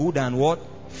done, good and what?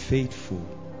 Faithful.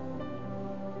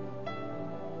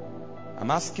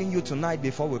 I'm asking you tonight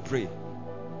before we pray,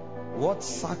 what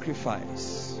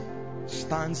sacrifice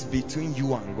stands between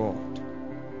you and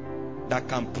God that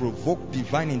can provoke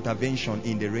divine intervention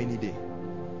in the rainy day?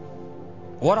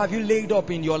 What have you laid up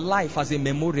in your life as a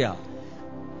memorial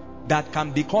that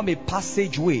can become a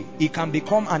passageway? It can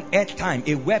become an airtime,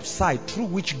 a website through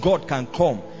which God can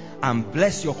come and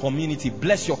bless your community,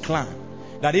 bless your clan.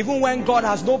 That even when God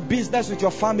has no business with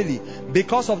your family,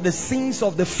 because of the sins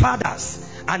of the fathers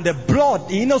and the blood,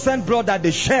 the innocent blood that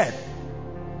they shed,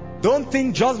 don't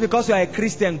think just because you are a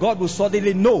Christian, God will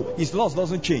suddenly know. His laws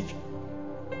doesn't change.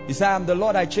 He said, I am the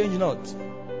Lord, I change not.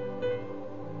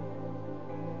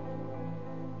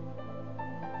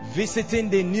 Visiting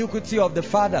the iniquity of the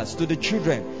fathers to the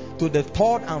children, to the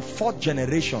third and fourth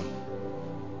generation,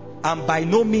 and by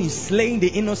no means slaying the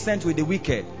innocent with the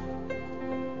wicked,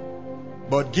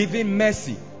 but giving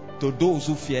mercy to those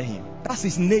who fear him. That's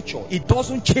his nature. It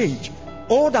doesn't change.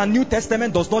 Old and New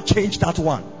Testament does not change that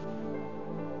one.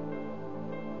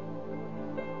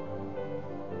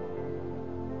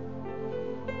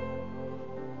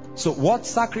 So what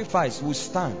sacrifice will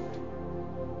stand?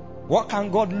 What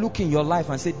can God look in your life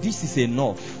and say, this is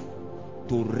enough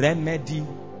to remedy?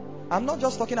 I'm not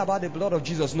just talking about the blood of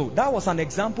Jesus. No, that was an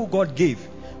example God gave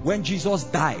when Jesus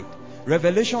died.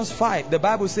 Revelations 5, the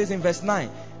Bible says in verse 9,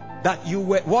 that you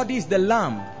were, what is the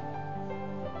lamb?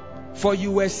 For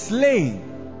you were slain,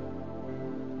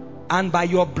 and by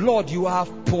your blood you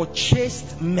have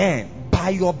purchased men. By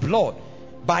your blood,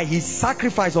 by his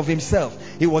sacrifice of himself,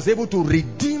 he was able to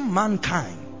redeem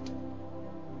mankind.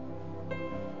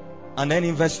 And then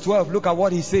in verse 12, look at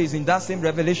what he says in that same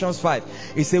Revelations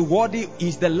 5. He said, worthy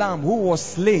is the lamb who was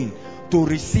slain to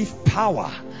receive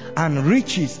power and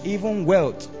riches, even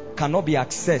wealth cannot be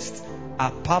accessed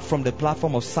apart from the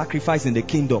platform of sacrifice in the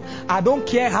kingdom. I don't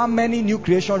care how many new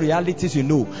creation realities you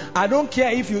know. I don't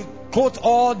care if you quote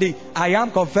all the I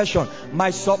am confession. My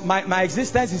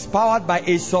existence is powered by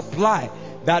a supply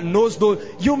that knows those.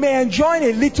 You may enjoy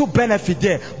a little benefit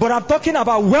there, but I'm talking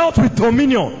about wealth with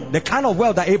dominion, the kind of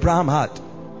wealth that Abraham had.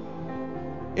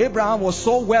 Abraham was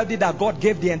so wealthy that God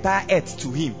gave the entire earth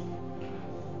to him.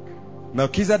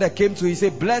 Melchizedek came to him, he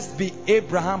said, blessed be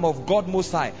Abraham of God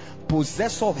Most High,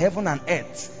 possessor of heaven and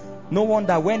earth. No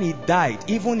wonder when he died,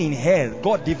 even in hell,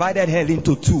 God divided hell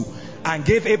into two and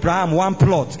gave Abraham one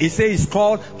plot. He says it's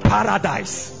called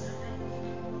paradise.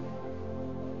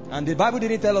 And the Bible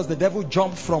didn't tell us the devil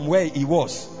jumped from where he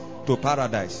was to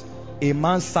paradise. A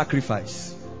man's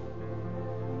sacrifice.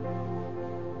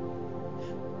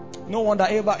 No wonder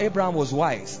Abraham was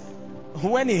wise.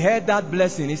 When he heard that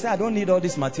blessing, he said, I don't need all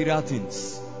these material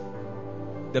things.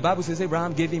 The Bible says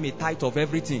Abraham gave him a tithe of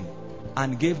everything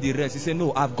and gave the rest. He said,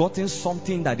 no, I've gotten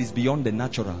something that is beyond the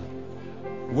natural.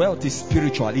 Wealth is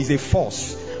spiritual, is a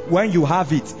force. When you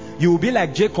have it, you will be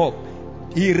like Jacob.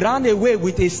 He ran away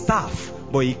with a staff,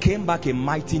 but he came back a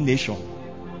mighty nation.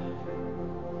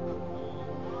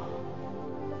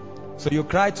 So you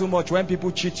cry too much when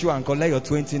people cheat you and collect your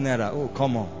 20 naira. Oh,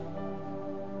 come on.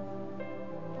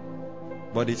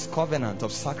 But it's covenant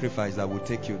of sacrifice that will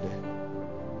take you there.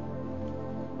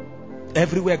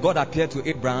 Everywhere God appeared to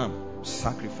Abraham,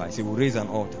 sacrifice. He will raise an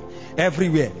altar.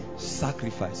 Everywhere,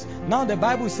 sacrifice. Now the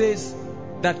Bible says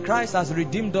that Christ has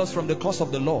redeemed us from the curse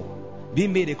of the law,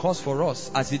 being made a curse for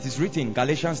us, as it is written,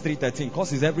 Galatians 3:13,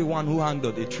 curse is everyone who hanged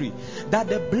on a tree, that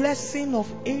the blessing of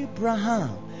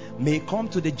Abraham may come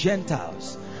to the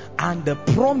Gentiles, and the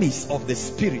promise of the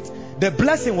Spirit. The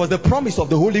blessing was the promise of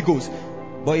the Holy Ghost,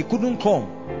 but it couldn't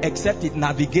come except it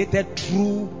navigated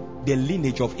through the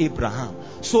lineage of Abraham.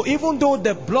 So even though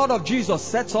the blood of Jesus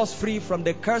sets us free from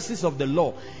the curses of the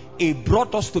law, it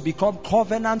brought us to become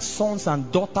covenant sons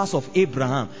and daughters of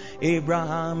Abraham.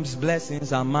 Abraham's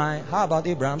blessings are mine. How about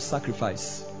Abraham's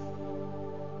sacrifice?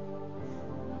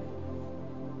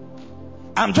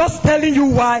 I'm just telling you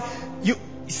why. You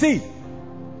see,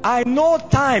 I know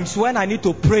times when I need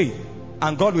to pray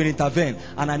and God will intervene,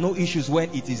 and I know issues when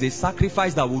it is a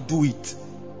sacrifice that will do it.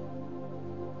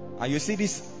 And you see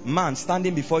this man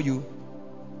standing before you,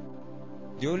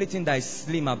 the only thing that is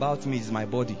slim about me is my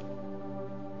body.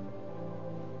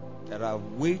 There are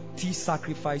weighty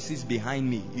sacrifices behind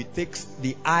me. It takes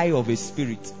the eye of a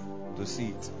spirit to see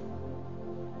it.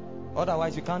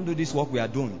 Otherwise, you can't do this work we are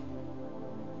doing.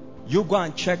 You go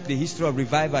and check the history of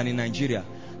revival in Nigeria.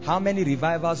 How many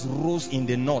revivals rose in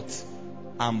the north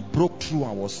and broke through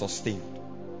and was sustained?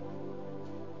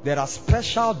 There are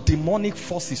special demonic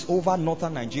forces over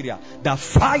northern Nigeria that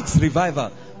fights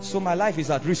revival. So my life is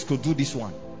at risk to do this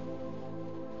one.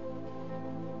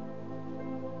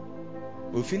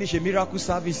 We'll finish a miracle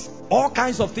service. All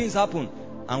kinds of things happen.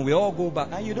 And we all go back.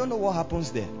 And you don't know what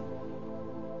happens there.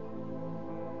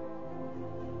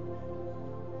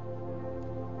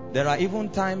 There are even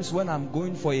times when I'm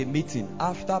going for a meeting.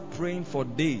 After praying for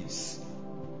days,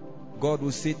 God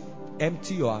will say,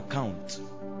 empty your account.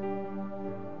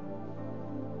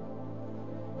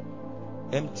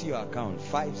 Empty your account.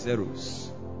 5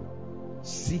 zeros.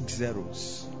 6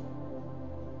 zeros.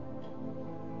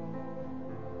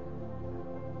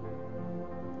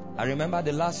 I remember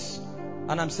the last,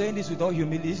 and I'm saying this with all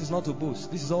humility. This is not to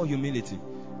boast. This is all humility.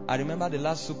 I remember the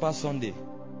last Super Sunday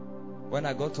when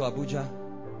I got to Abuja.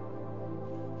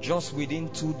 Just within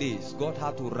 2 days, God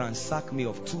had to ransack me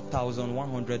of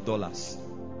 $2,100.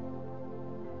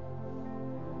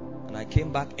 And I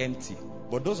came back empty.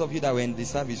 But those of you that were in the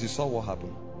service, you saw what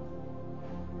happened.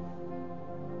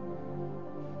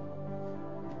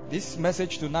 This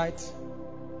message tonight,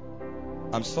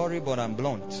 I'm sorry, but I'm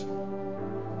blunt.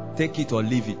 Take it or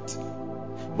leave it.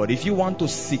 But if you want to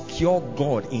secure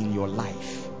God in your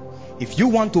life, if you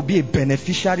want to be a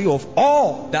beneficiary of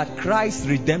all that Christ's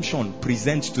redemption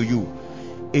presents to you,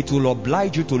 it will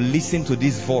oblige you to listen to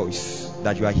this voice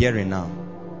that you are hearing now.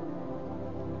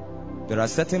 There are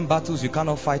certain battles you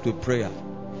cannot fight with prayer.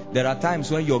 There are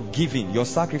times when your giving, your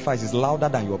sacrifice is louder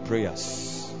than your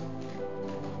prayers.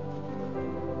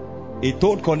 He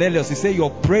told Cornelius, he said, your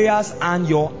prayers and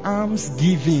your alms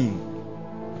giving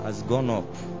has gone up.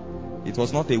 It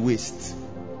was not a waste.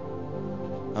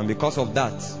 And because of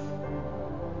that,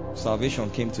 salvation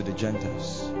came to the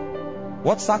Gentiles.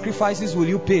 What sacrifices will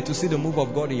you pay to see the move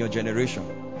of God in your generation?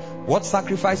 What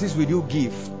sacrifices will you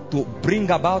give to bring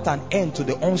about an end to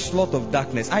the onslaught of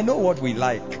darkness? I know what we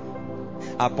like.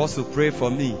 Apostle, pray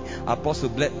for me. Apostle,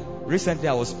 bless. Recently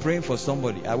I was praying for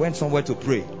somebody. I went somewhere to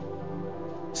pray.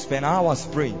 Spent hours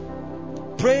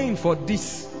praying for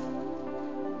this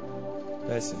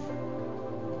person.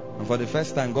 And for the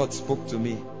first time, God spoke to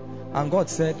me. And God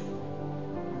said,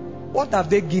 what have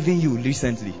they given you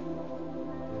recently?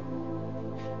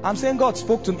 I'm saying God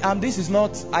spoke to me. And this is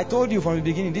not, I told you from the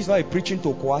beginning, this is not a preaching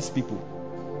to coerce people.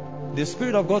 The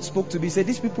Spirit of God spoke to me. He said,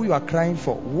 these people you are crying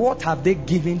for, what have they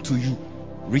given to you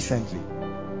recently?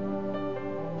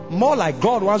 More like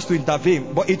God wants to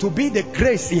intervene, but it will be the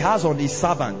grace He has on His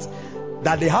servant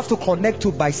that they have to connect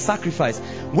to by sacrifice.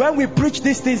 When we preach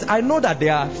these things, I know that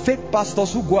there are fake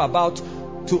pastors who go about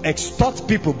to extort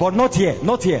people, but not here,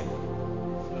 not here.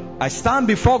 I stand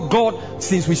before God.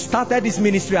 Since we started this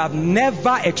ministry, I've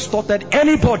never extorted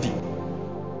anybody.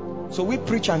 So we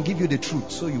preach and give you the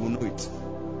truth so you will know it.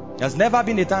 There's never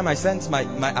been a time I sent my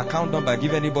account number,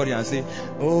 give anybody and say,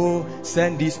 oh,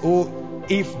 send this. Oh,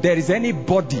 if there is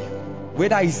anybody,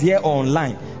 whether he's here or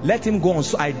online, let him go on.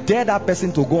 So I dare that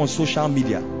person to go on social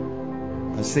media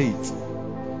and say it.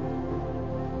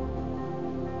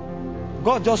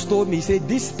 God just told me, He said,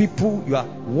 these people,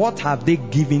 what have they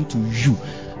given to you?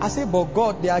 I said, but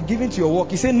God, they are giving to your work.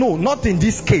 He said, no, not in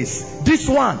this case. This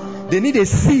one, they need a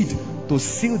seed to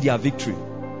seal their victory.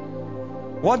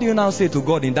 What do you now say to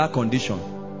God in that condition?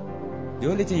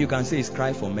 The only thing you can say is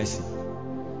cry for mercy.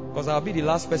 Because I'll be the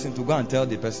last person to go and tell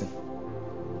the person.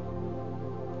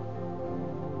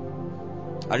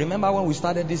 I remember when we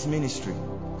started this ministry,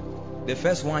 the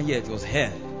first 1 year it was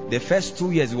hell. The first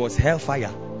 2 years it was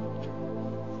hellfire.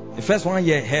 The first 1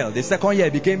 year hell. The second year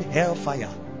it became hellfire.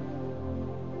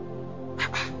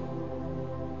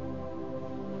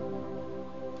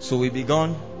 So we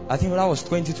began, I think that was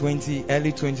 2020,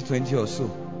 early 2020 or so.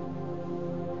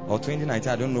 Or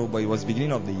 2019, I don't know, but it was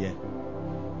beginning of the year.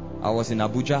 I was in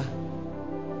Abuja.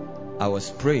 I was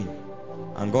praying.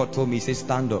 And God told me, He said,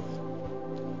 stand up.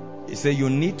 He said, you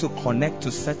need to connect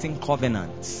to certain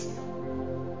covenants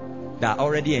that are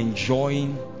already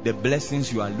enjoying the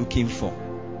blessings you are looking for.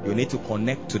 You need to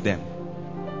connect to them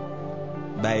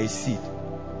by a seed.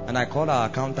 And I called our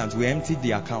accountant. We emptied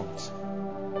the account.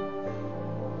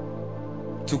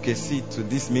 Took a seed to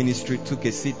this ministry, took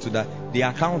a seed to that. The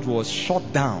account was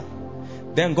shut down.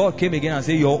 Then God came again and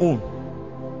said, your own.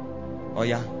 Oh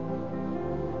yeah.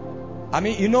 I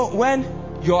mean, you know, when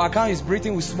your account is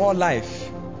breathing with small life,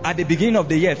 at the beginning of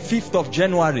the year, 5th of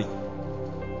January,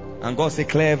 and God said,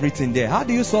 clear everything there. How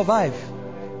do you survive?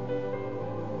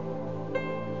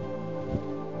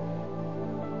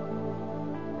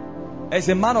 As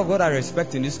a man of God I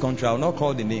respect in this country, I will not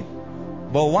call the name.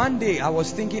 But one day I was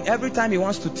thinking, every time he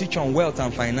wants to teach on wealth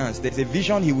and finance, there's a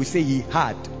vision he will say he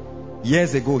had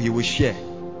years ago, he will share.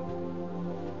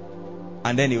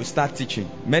 And then he'll start teaching.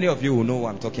 Many of you will know what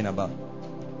I'm talking about.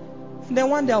 And then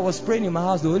one day I was praying in my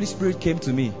house. The Holy Spirit came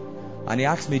to me and he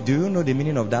asked me, do you know the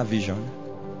meaning of that vision?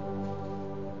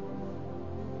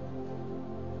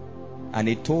 And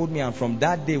he told me, and from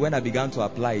that day when I began to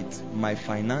apply it, my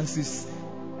finances,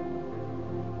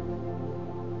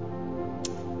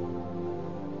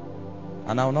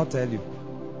 and I will not tell you.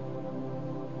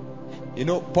 You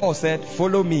know, Paul said,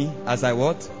 follow me as I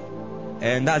what?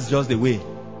 And that's just the way.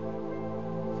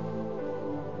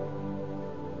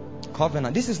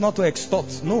 Covenant. This is not to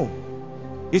extort. No.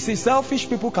 You see, selfish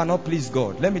people cannot please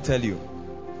God. Let me tell you.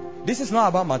 This is not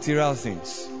about material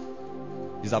things.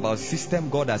 It's about system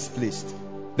God has placed.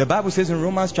 The Bible says in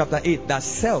Romans chapter 8 that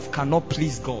self cannot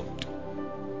please God.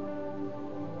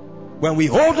 When we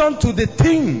hold on to the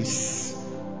things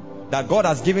that God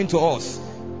has given to us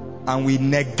and we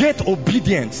negate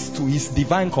obedience to his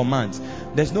divine commands,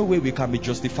 there's no way we can be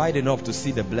justified enough to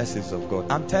see the blessings of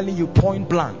God. I'm telling you, point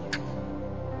blank.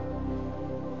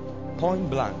 Point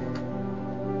blank.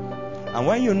 And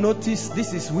when you notice,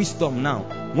 this is wisdom now,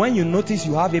 when you notice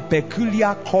you have a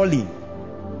peculiar calling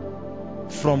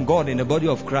from God in the body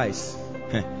of Christ,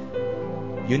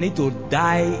 you need to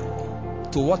die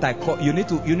to what I call, you need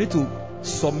to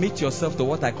submit yourself to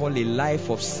what I call a life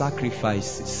of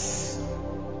sacrifices.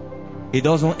 It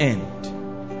doesn't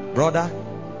end, brother.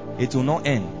 It will not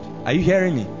end. Are you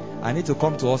hearing me? I need to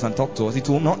come to us and talk to us. It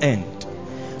will not end.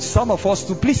 Some of us,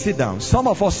 please sit down. Some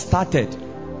of us started,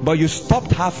 but you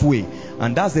stopped halfway,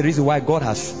 and that's the reason why God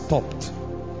has stopped.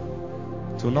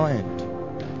 To not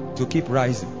end, to keep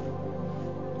rising.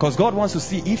 Because God wants to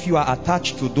see if you are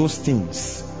attached to those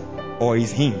things or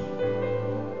is him.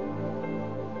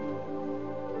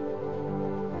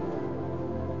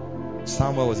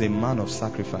 Samuel was a man of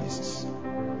sacrifices.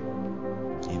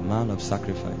 A man of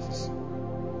sacrifices.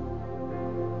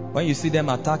 When you see them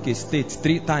attack a state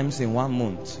 3 times in 1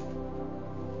 month,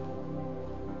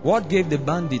 what gave the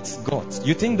bandits guts?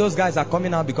 You think those guys are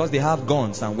coming out because they have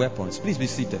guns and weapons? Please be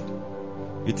seated.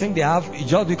 You think they have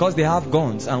just because they have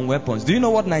guns and weapons? Do you know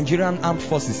what Nigerian armed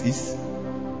forces is?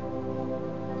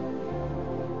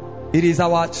 It is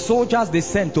our soldiers they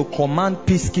send to command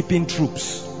peacekeeping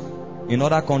troops in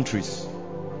other countries.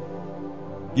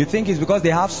 You think it's because they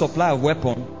have supply of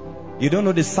weapon? You don't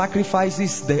know the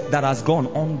sacrifices that has gone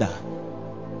under.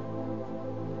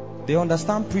 They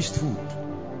understand priesthood.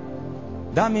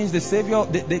 That means the savior,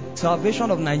 the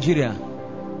salvation of Nigeria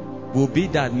will be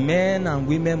that men and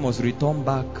women must return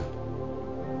back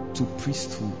to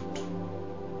priesthood.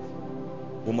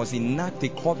 We must enact a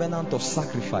covenant of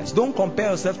sacrifice. Don't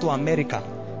compare yourself to America.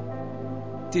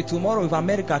 Till tomorrow, if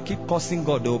America keep cursing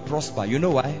God, they will prosper. You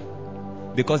know why?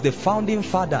 Because the founding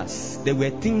fathers, there were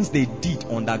things they did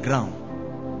underground.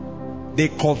 They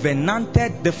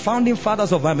covenanted, the founding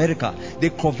fathers of America, they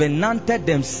covenanted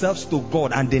themselves to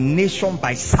God and the nation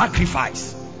by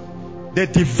sacrifice. They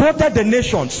devoted the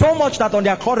nation so much that on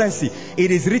their currency,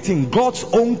 it is written God's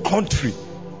own country.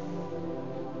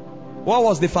 What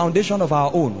was the foundation of our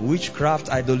own? Witchcraft,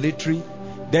 idolatry.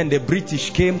 Then the British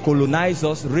came, colonized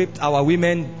us, raped our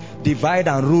women, divide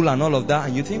and rule and all of that.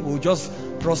 And you think we'll just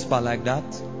prosper like that?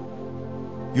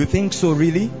 You think so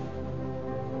really?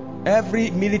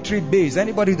 Every military base,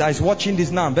 anybody that is watching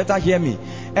this now, better hear me.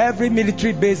 Every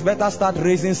military base better start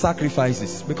raising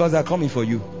sacrifices because they're coming for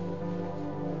you.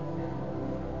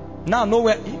 Now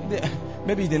nowhere,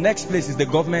 maybe the next place is the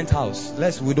government house.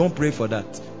 We don't pray for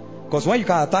that. Because when you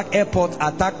can attack airport,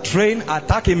 attack train,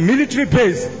 attack a military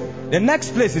base, the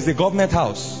next place is the government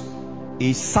house.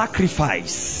 A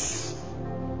sacrifice.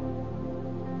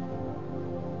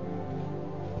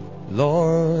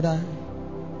 Lord, I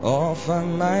offer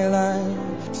my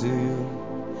life to you.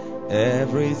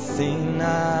 Everything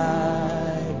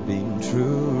I've been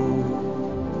through,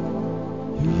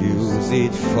 use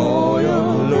it for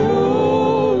your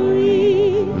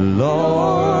glory.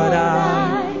 Lord,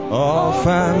 I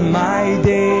offer my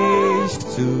days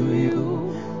to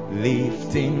you,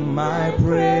 lifting my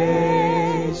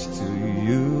praise to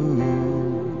you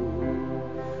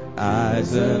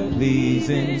as a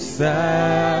pleasing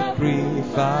sacrifice.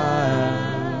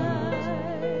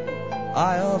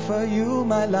 I offer you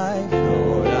my life,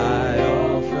 Lord, I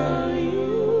offer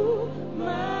you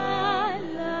my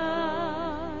life.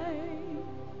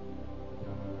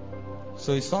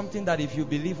 So it's something that if you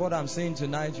believe what I'm saying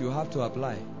tonight, you have to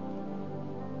apply.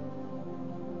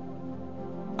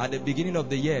 At the beginning of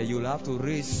the year, you'll have to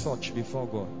raise such before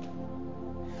God.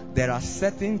 There are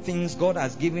certain things God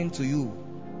has given to you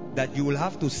that you will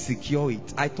have to secure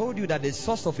it. I told you that the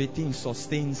source of a thing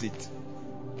sustains it.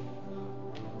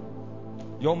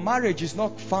 Your marriage is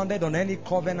not founded on any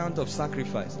covenant of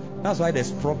sacrifice. That's why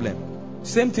there's problem.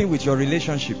 Same thing with your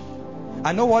relationship.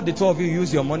 I know what the two of you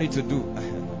use your money to do.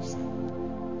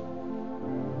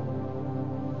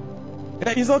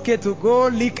 It's okay to go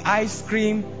lick ice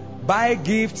cream, buy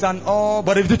gifts and all,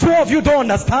 but if the two of you don't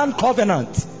understand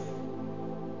covenant,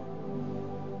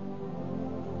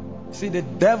 see the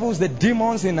devils, the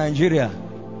demons in Nigeria.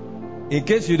 In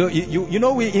case you don't, you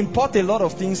know we import a lot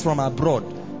of things from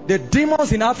abroad. The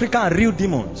demons in Africa are real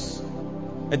demons.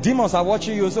 The demons are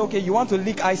watching you. Say, okay, you want to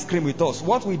lick ice cream with us?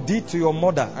 What we did to your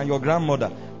mother and your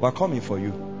grandmother, we're coming for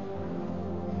you.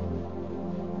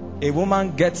 A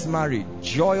woman gets married,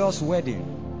 joyous wedding,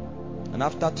 and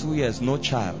after 2 years, no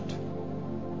child.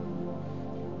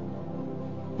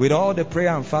 With all the prayer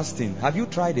and fasting, have you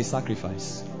tried a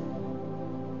sacrifice?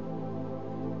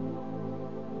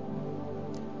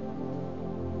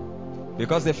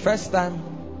 Because the first time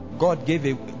God gave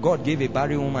a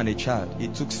barren woman a child,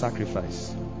 it took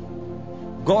sacrifice.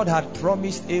 God had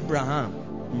promised Abraham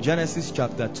in Genesis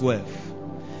chapter 12.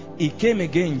 He came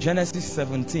again in Genesis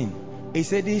 17. He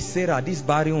said, this Sarah, this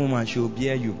barren woman, she will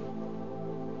bear you.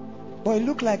 But it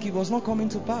looked like it was not coming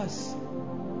to pass.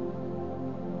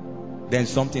 Then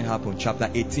something happened, chapter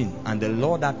 18. And the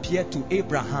Lord appeared to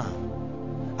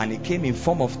Abraham, and he came in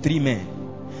form of 3 men.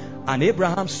 And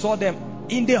Abraham saw them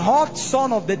in the hot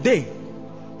sun of the day.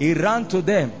 He ran to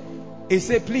them. He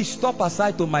said, please stop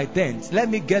aside to my tent. Let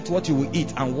me get what you will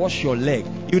eat and wash your leg.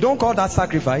 You don't call that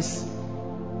sacrifice?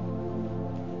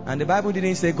 And the Bible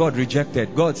didn't say God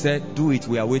rejected. God said, do it,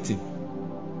 we are waiting.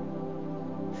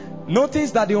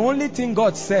 Notice that the only thing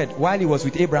God said while he was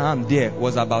with Abraham there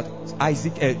was about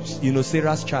Isaac,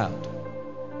 Sarah's child.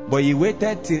 But he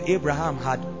waited till Abraham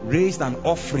had raised an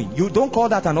offering. You don't call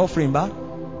that an offering, ba?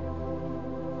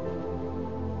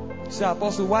 Say,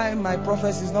 Apostle, why my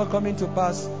prophecy is not coming to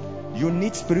pass? You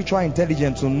need spiritual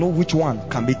intelligence to know which one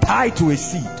can be tied to a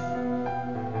seed.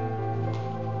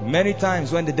 Many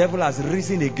times when the devil has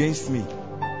risen against me,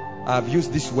 I have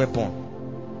used this weapon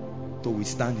to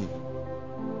withstand him.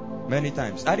 Many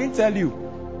times. I didn't tell you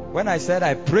when I said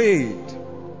I prayed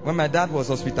when my dad was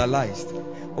hospitalized.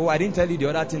 Oh, I didn't tell you the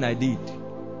other thing I did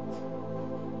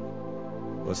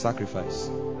was sacrifice.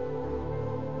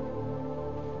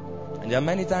 And there are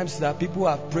many times that people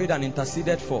have prayed and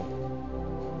interceded for,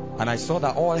 and I saw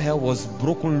that all hell was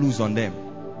broken loose on them.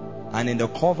 And in the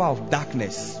cover of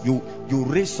darkness, you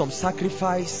raise some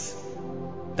sacrifice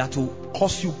that will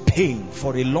cause you pain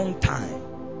for a long time.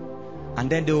 And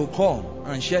then they will come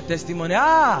and share testimony.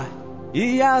 Ah,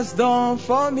 he has done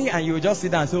for me. And you will just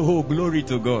sit down and say, oh, glory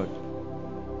to God.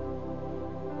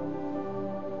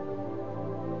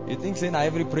 You think saying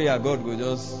every prayer God will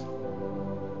just...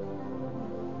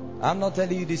 I'm not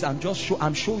telling you this.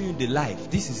 I'm showing you the life.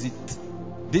 This is it.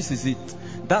 This is it.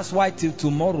 That's why till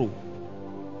tomorrow,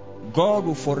 God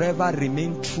will forever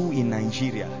remain true in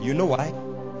Nigeria. You know why?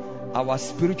 Our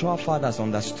spiritual fathers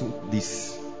understood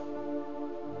this.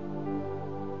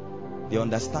 They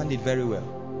understand it very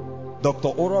well. Dr.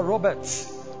 Oral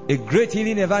Roberts, a great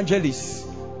healing evangelist,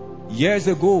 years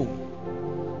ago,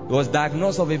 was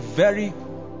diagnosed of a very,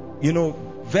 what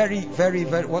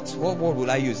word will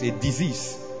I use? A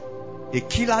disease. A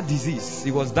killer disease.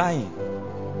 He was dying.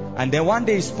 And then one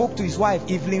day he spoke to his wife,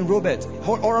 Evelyn Roberts.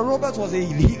 Oral Roberts was a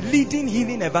leading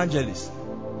healing evangelist.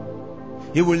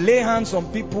 He will lay hands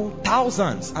on people,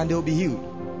 thousands, and they will be healed.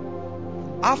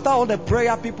 After all the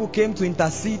prayer, people came to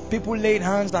intercede, people laid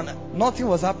hands and nothing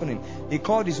was happening. He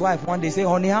called his wife one day, say,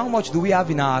 honey, how much do we have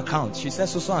in our account? She said,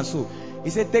 so and so. He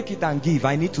said, take it and give,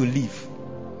 I need to leave.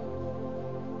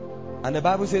 And the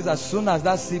Bible says, as soon as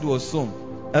that seed was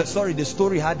sown, the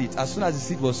story had it, as soon as the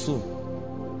seed was sown.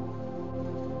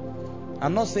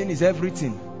 I'm not saying it's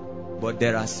everything, but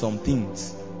there are some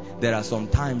things, there are some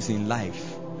times in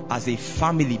life, as a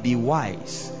family, be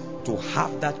wise to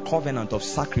have that covenant of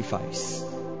sacrifice.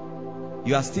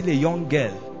 You are still a young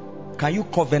girl. Can you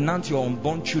covenant your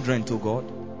unborn children to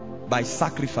God? By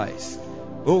sacrifice.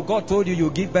 Oh, God told you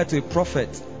you give birth to a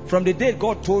prophet. From the day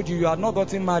God told you you are not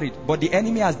gotten married, but the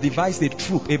enemy has devised a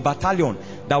troop, a battalion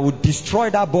that will destroy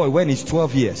that boy when he's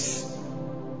 12 years.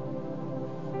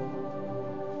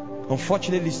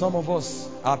 Unfortunately, some of us,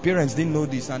 our parents didn't know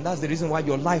this, and that's the reason why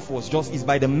your life was just, it's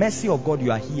by the mercy of God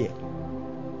you are here.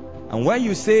 And when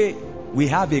you say we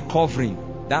have a covering,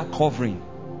 that covering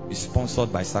is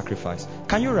sponsored by sacrifice.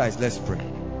 Can you rise? Let's pray.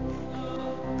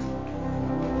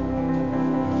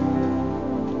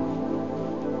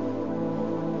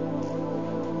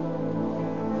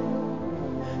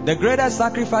 The greatest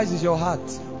sacrifice is your heart.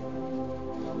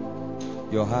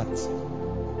 Your heart.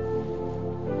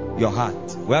 Your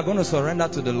heart. We are going to surrender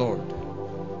to the Lord.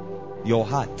 Your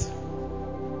heart.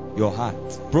 Your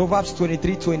heart. Proverbs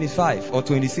 23:25 or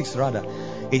 26 rather.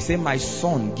 It says, my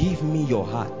son, give me your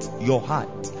heart. Your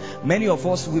heart. Many of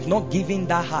us, we've not given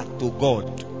that heart to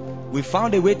God. We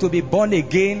found a way to be born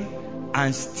again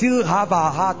and still have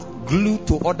our heart glued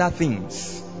to other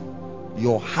things.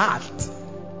 Your heart.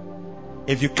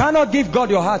 If you cannot give God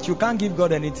your heart, you can't give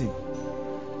God anything.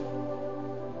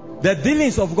 The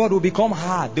dealings of God will become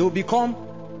hard. They will become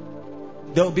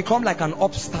like an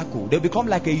obstacle. They'll become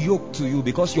like a yoke to you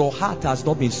because your heart has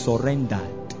not been surrendered.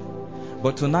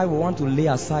 But tonight we want to lay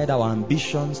aside our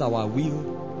ambitions, our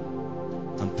will,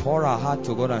 and pour our heart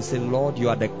to God and say, Lord, you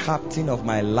are the captain of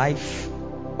my life,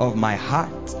 of my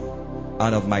heart,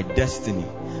 and of my destiny.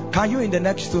 Can you in the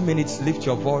next 2 minutes lift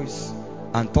your voice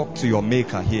and talk to your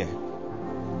maker here?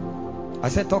 I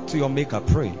said talk to your maker,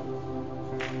 pray.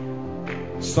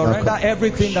 Surrender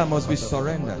everything that must be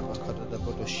surrendered.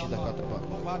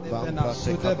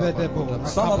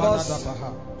 Some of us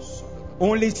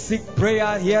only seek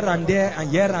prayer here and there and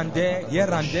here and there, here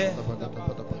and there,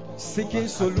 seeking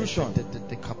solution,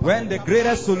 when the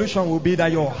greatest solution will be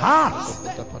that your heart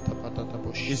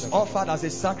is offered as a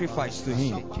sacrifice to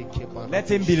Him. Let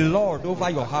Him be Lord over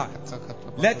your heart.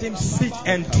 Let Him sit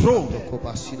enthroned.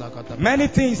 Many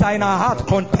things are in our heart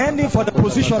contending for the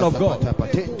position of God.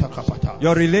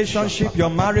 Your relationship, your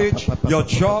marriage, your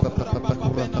job,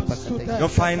 your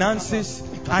finances,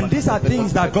 and these are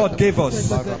things that God gave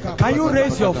us. Can you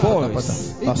raise your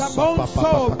voice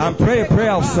and pray a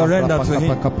prayer of surrender to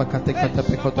Him?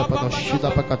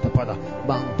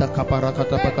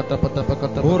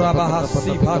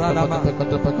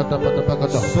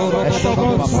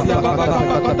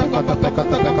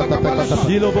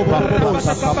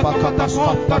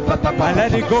 I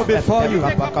let it go before you.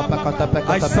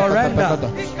 I surrender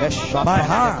my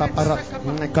heart.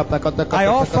 I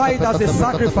offer it as a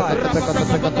sacrifice.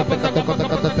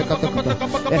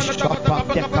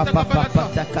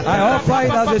 I offer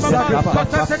it as a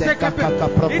sacrifice.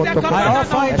 I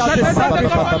offer it as a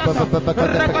sacrifice.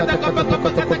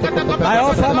 I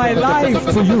offer my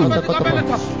life to you.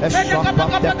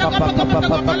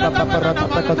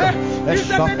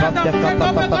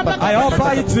 I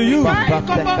offer it to you.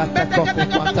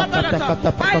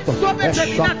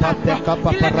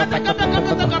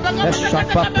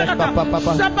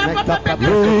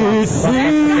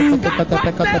 Receive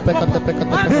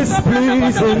this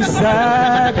pleasing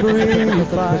sacrifice.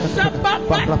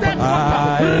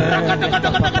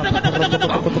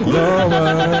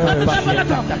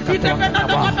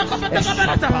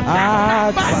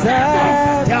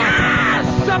 Accept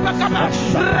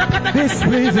this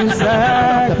pleasing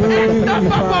sacrifice.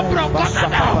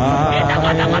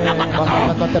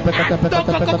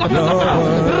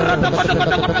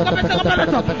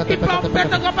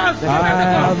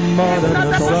 I'm more than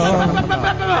a son.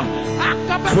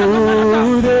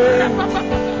 Today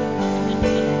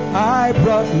I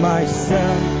brought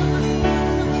myself.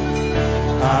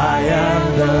 I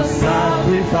am the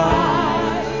sacrifice.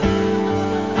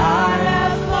 I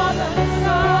am more than a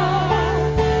son.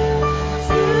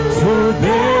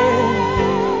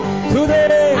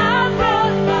 Today I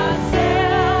brought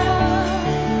myself.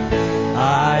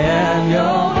 I am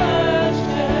your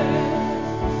worship.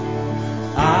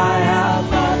 I have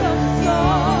more than a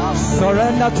son.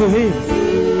 Surrender to Him.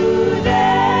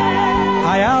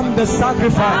 I am the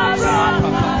sacrifice.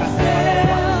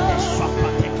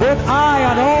 Both I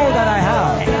and all that I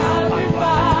have.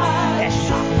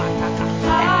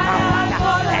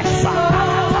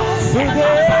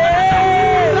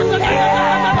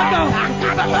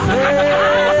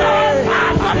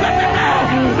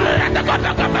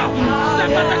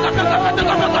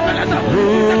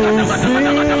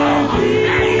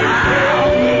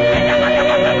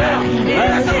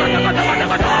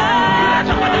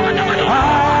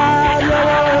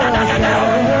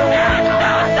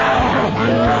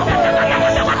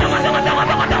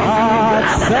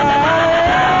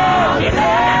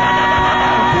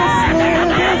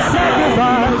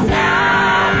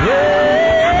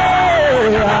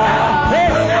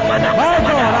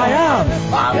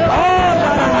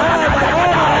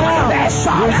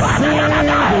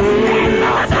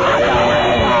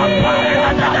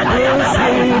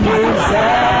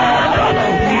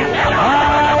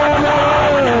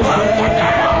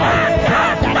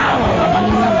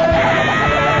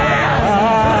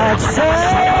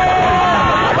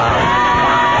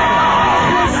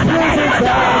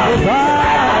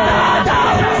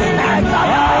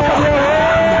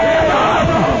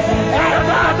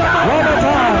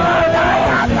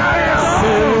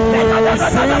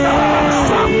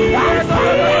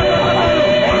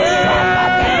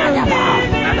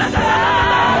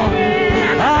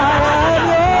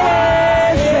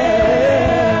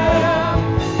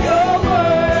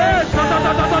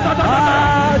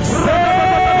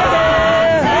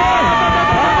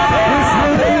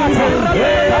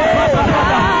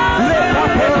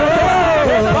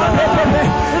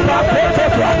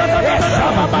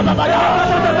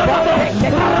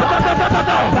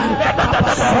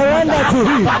 Surrender to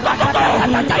him.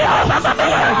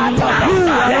 You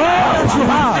and all that you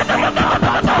have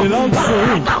belongs to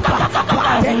him.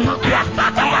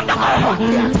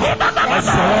 I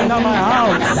surrender my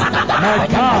house, my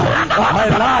car, my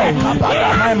life,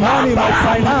 my money, my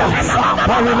finance,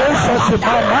 my relationship,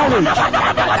 my marriage,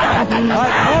 my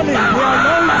calling, the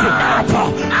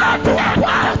anointing.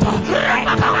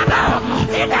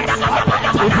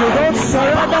 If you don't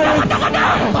surrender it,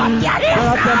 there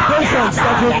are temptations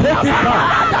that will take it back.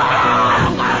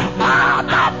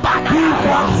 Give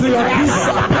back to your peace.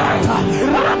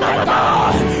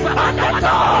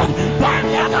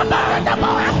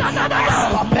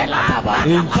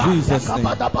 In Jesus' name.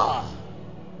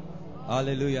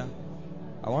 Hallelujah.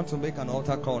 I want to make an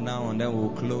altar call now and then we'll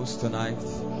close tonight.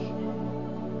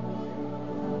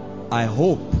 I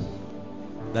hope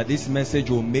that this message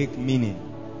will make meaning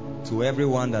to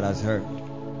everyone that has heard.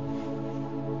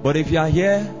 But if you are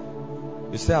here,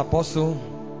 you say, Apostle,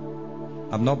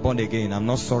 I'm not born again. I'm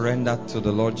not surrendered to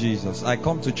the Lord Jesus. I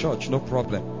come to church, no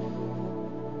problem.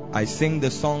 I sing the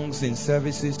songs in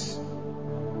services.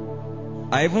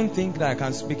 I even think that I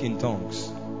can speak in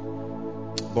tongues.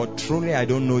 But truly I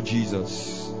don't know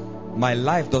Jesus. My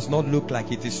life does not look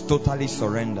like it is totally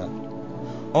surrendered.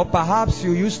 Or perhaps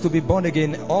you used to be born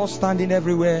again, all standing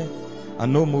everywhere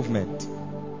and no movement.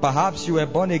 Perhaps you were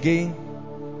born again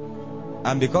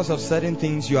and because of certain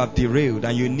things you have derailed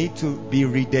and you need to be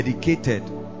rededicated.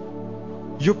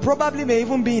 You probably may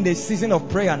even be in a season of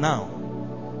prayer now,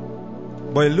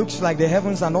 but it looks like the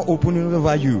heavens are not opening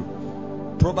over you.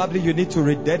 Probably you need to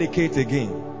rededicate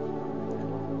again.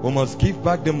 We must give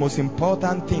back the most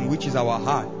important thing, which is our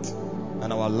heart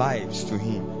and our lives, to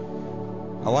him.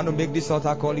 I want to make this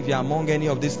altar call. If you are among any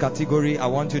of this category, I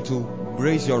want you to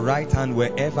raise your right hand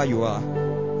wherever you are,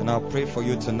 and I'll pray for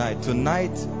you tonight.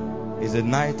 Tonight is a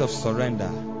night of surrender.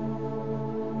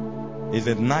 It's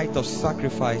a night of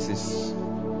sacrifices,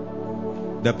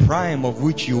 the prime of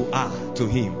which you are to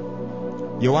him.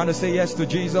 You want to say yes to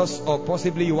Jesus, or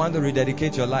possibly you want to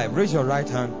rededicate your life? Raise your right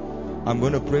hand. I'm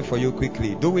going to pray for you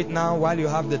quickly. Do it now while you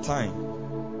have the time.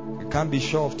 You can't be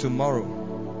sure of tomorrow.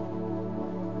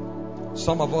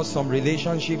 Some of us, some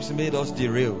relationships made us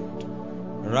derailed.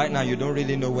 Right now you don't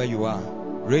really know where you are.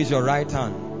 Raise your right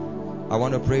hand. I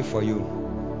want to pray for you.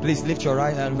 Please lift your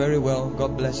right hand very well.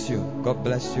 God bless you. God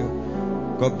bless you.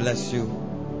 God bless you.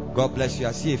 God bless you.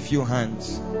 I see a few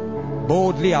hands.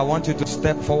 Boldly, I want you to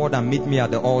step forward and meet me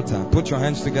at the altar. Put your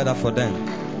hands together for them.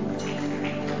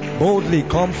 Boldly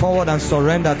come forward and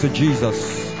surrender to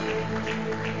Jesus.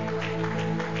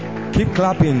 Keep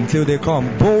clapping till they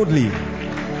come. Boldly.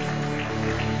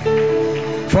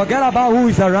 Forget about who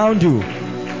is around you.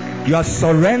 You are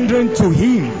surrendering to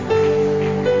him.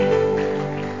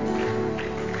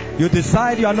 You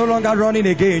decide you are no longer running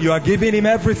again. You are giving him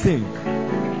everything.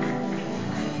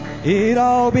 It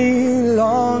all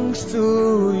belongs to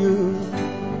you.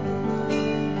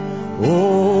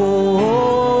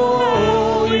 Oh,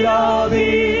 it all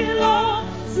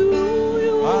belongs to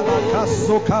you.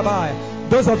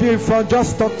 Those of you in front,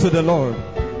 just talk to the Lord.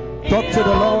 Talk to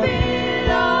the Lord.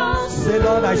 Say,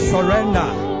 Lord, I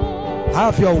surrender.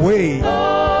 Have your way.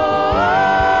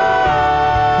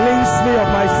 Cleanse me of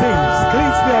my sins.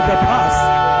 Cleanse me of the past.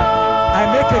 I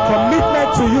make a commitment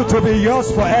to you to be yours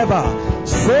forever.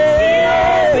 Say,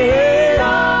 it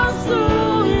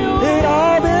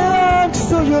all belongs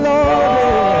to you, Lord.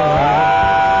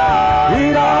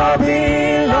 It all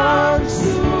belongs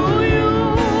to you.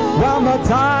 One more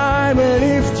time,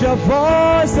 lift your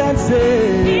voice and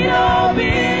say, it all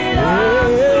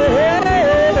belongs to you.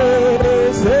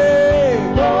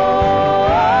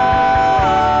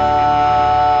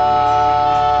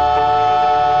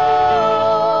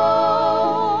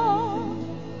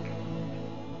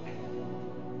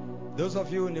 Those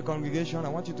of you in the congregation, I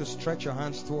want you to stretch your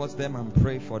hands towards them and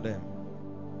pray for them.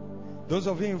 Those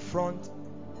of you in front,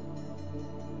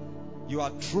 you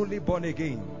are truly born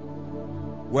again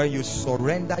when you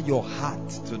surrender your heart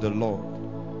to the Lord.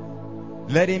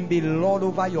 Let him be Lord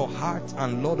over your heart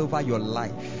and Lord over your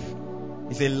life.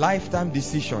 It's a lifetime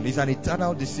decision. It's an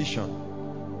eternal decision.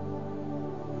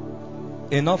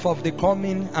 Enough of the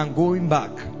coming and going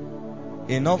back.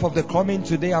 Enough of the coming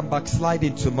today and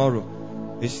backsliding tomorrow.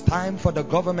 It's time for the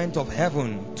government of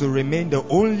heaven to remain the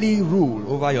only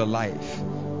rule over your life.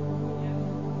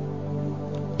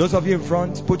 Those of you in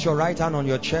front, put your right hand on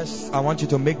your chest. I want you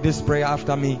to make this prayer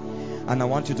after me, and I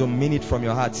want you to mean it from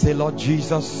your heart. Say, Lord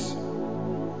Jesus,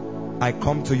 I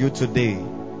come to you today.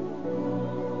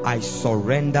 I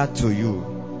surrender to you.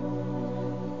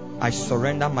 I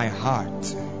surrender my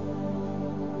heart,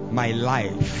 my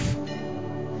life,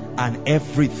 and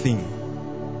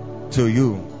everything to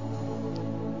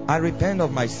you. I repent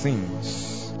of my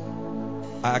sins.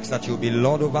 I ask that you be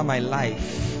Lord over my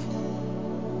life.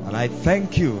 And I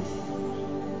thank you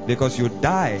because you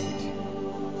died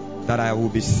that I will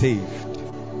be saved.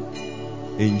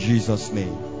 In Jesus'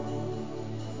 name.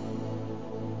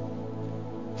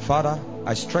 Father,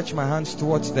 I stretch my hands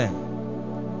towards them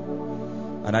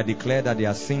and I declare that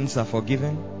their sins are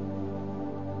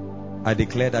forgiven. I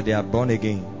declare that they are born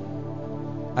again.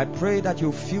 I pray that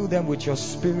you fill them with your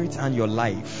spirit and your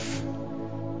life.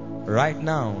 Right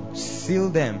now, seal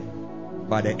them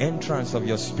by the entrance of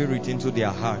your spirit into their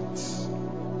hearts.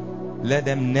 Let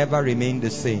them never remain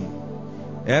the same.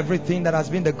 Everything that has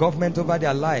been the government over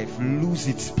their life, lose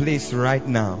its place right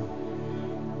now.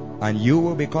 And you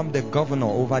will become the governor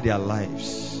over their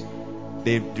lives.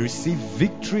 They receive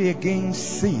victory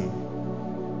against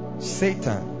sin,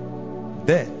 Satan,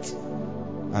 death,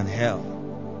 and hell.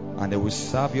 And they will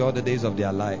serve you all the days of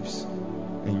their lives.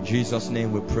 In Jesus'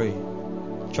 name we pray.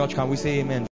 Church, can we say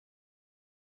amen?